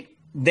say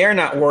they're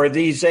not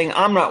worthy. He's saying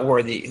I'm not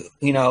worthy.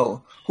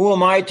 Who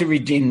am I to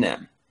redeem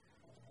them?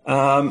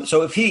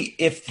 So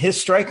if his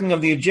striking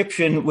of the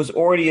Egyptian was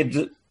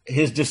already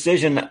his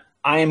decision,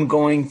 I'm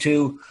going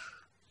to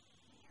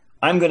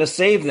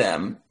save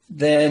them,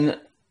 then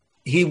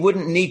he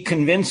wouldn't need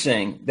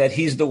convincing that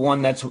he's the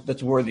one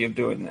that's worthy of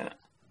doing that.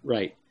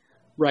 Right.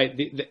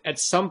 At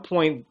some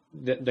point,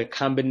 the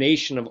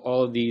combination of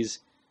all of these,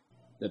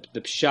 the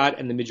Pshat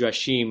and the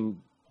Midrashim,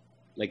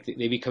 like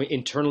they become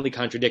internally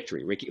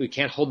contradictory. We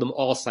can't hold them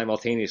all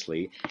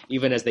simultaneously,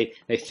 even as they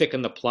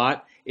thicken the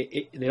plot.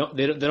 They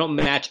don't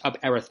match up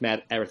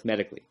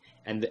arithmetically.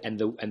 And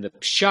the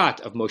Pshat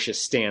of Moshe's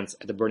stance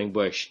at the burning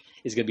bush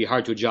is going to be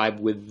hard to jibe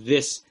with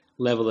this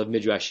level of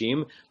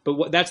Midrashim.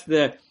 But that's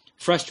the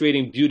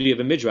frustrating beauty of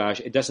a Midrash.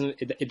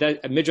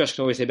 A Midrash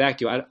can always say back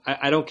to you,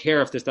 I don't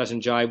care if this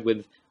doesn't jibe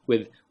with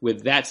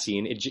that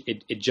scene.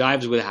 It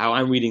jives with how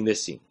I'm reading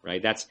this scene,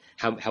 right? That's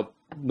how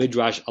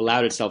Midrash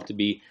allowed itself to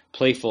be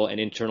playful and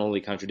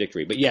internally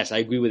contradictory. But yes, I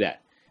agree with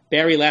that.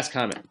 Barry, last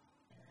comment.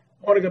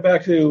 I want to go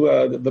back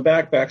to the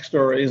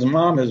backstory. His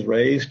mom has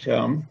raised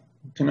him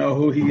to know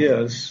who he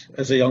is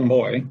as a young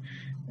boy.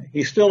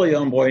 He's still a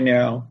young boy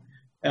now.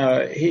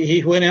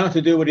 He went out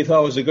to do what he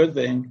thought was a good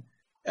thing,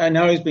 and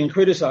now he's being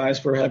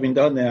criticized for having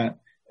done that.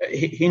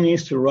 He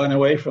needs to run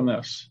away from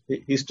this.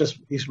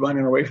 He's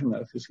running away from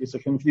this. He's a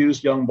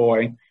confused young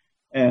boy.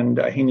 and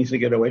he needs to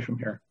get away from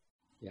here.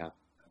 Yeah.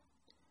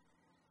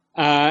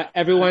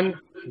 Everyone,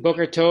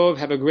 Boker Tov.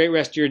 Have a great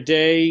rest of your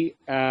day.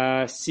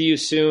 See you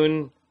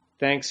soon.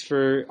 Thanks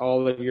for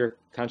all of your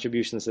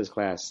contributions to this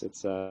class.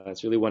 It's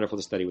really wonderful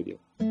to study with you.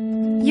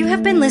 You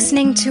have been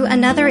listening to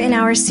another in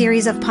our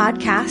series of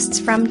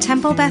podcasts from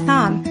Temple Beth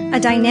Am, a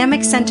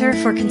dynamic center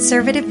for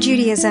conservative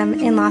Judaism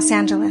in Los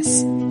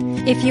Angeles.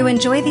 If you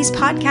enjoy these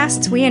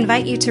podcasts, we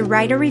invite you to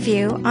write a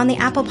review on the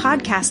Apple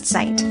Podcast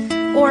site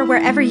or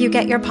wherever you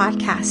get your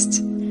podcasts.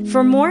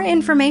 For more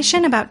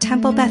information about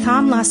Temple Beth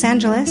Am Los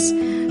Angeles,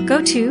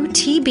 go to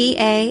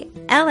tbala.org.